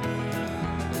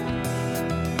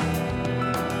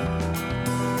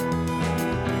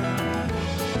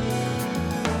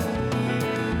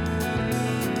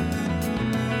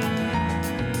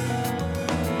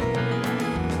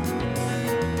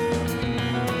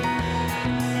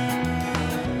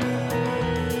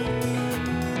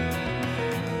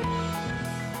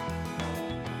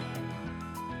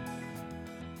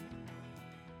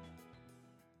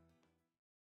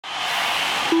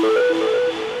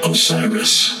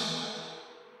 Osiris.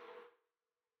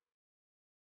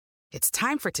 It's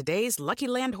time for today's Lucky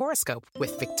Land horoscope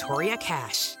with Victoria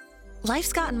Cash.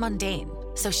 Life's gotten mundane,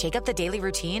 so shake up the daily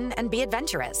routine and be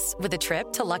adventurous with a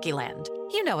trip to Lucky Land.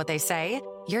 You know what they say,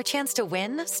 your chance to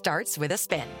win starts with a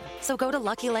spin. So go to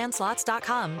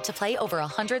LuckyLandSlots.com to play over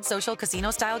 100 social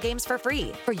casino-style games for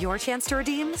free for your chance to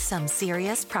redeem some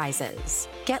serious prizes.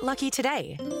 Get lucky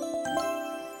today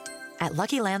at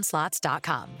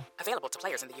LuckyLandSlots.com. Available to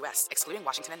players in the U.S., excluding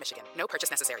Washington and Michigan. No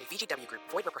purchase necessary. VGW Group.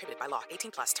 Void or prohibited by law.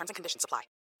 18+. Terms and conditions apply.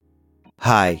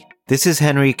 Hi, this is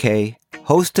Henry Kay,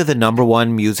 host of the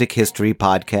 #1 music history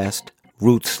podcast,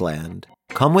 Rootsland.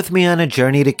 Come with me on a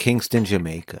journey to Kingston,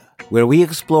 Jamaica, where we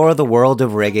explore the world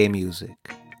of reggae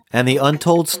music and the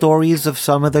untold stories of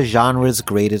some of the genre's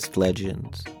greatest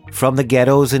legends. From the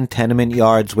ghettos and tenement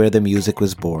yards where the music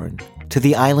was born, to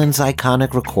the island's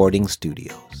iconic recording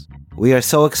studios. We are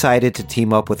so excited to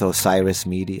team up with Osiris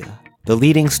Media, the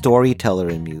leading storyteller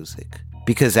in music,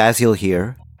 because as you'll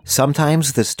hear,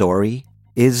 sometimes the story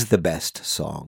is the best song.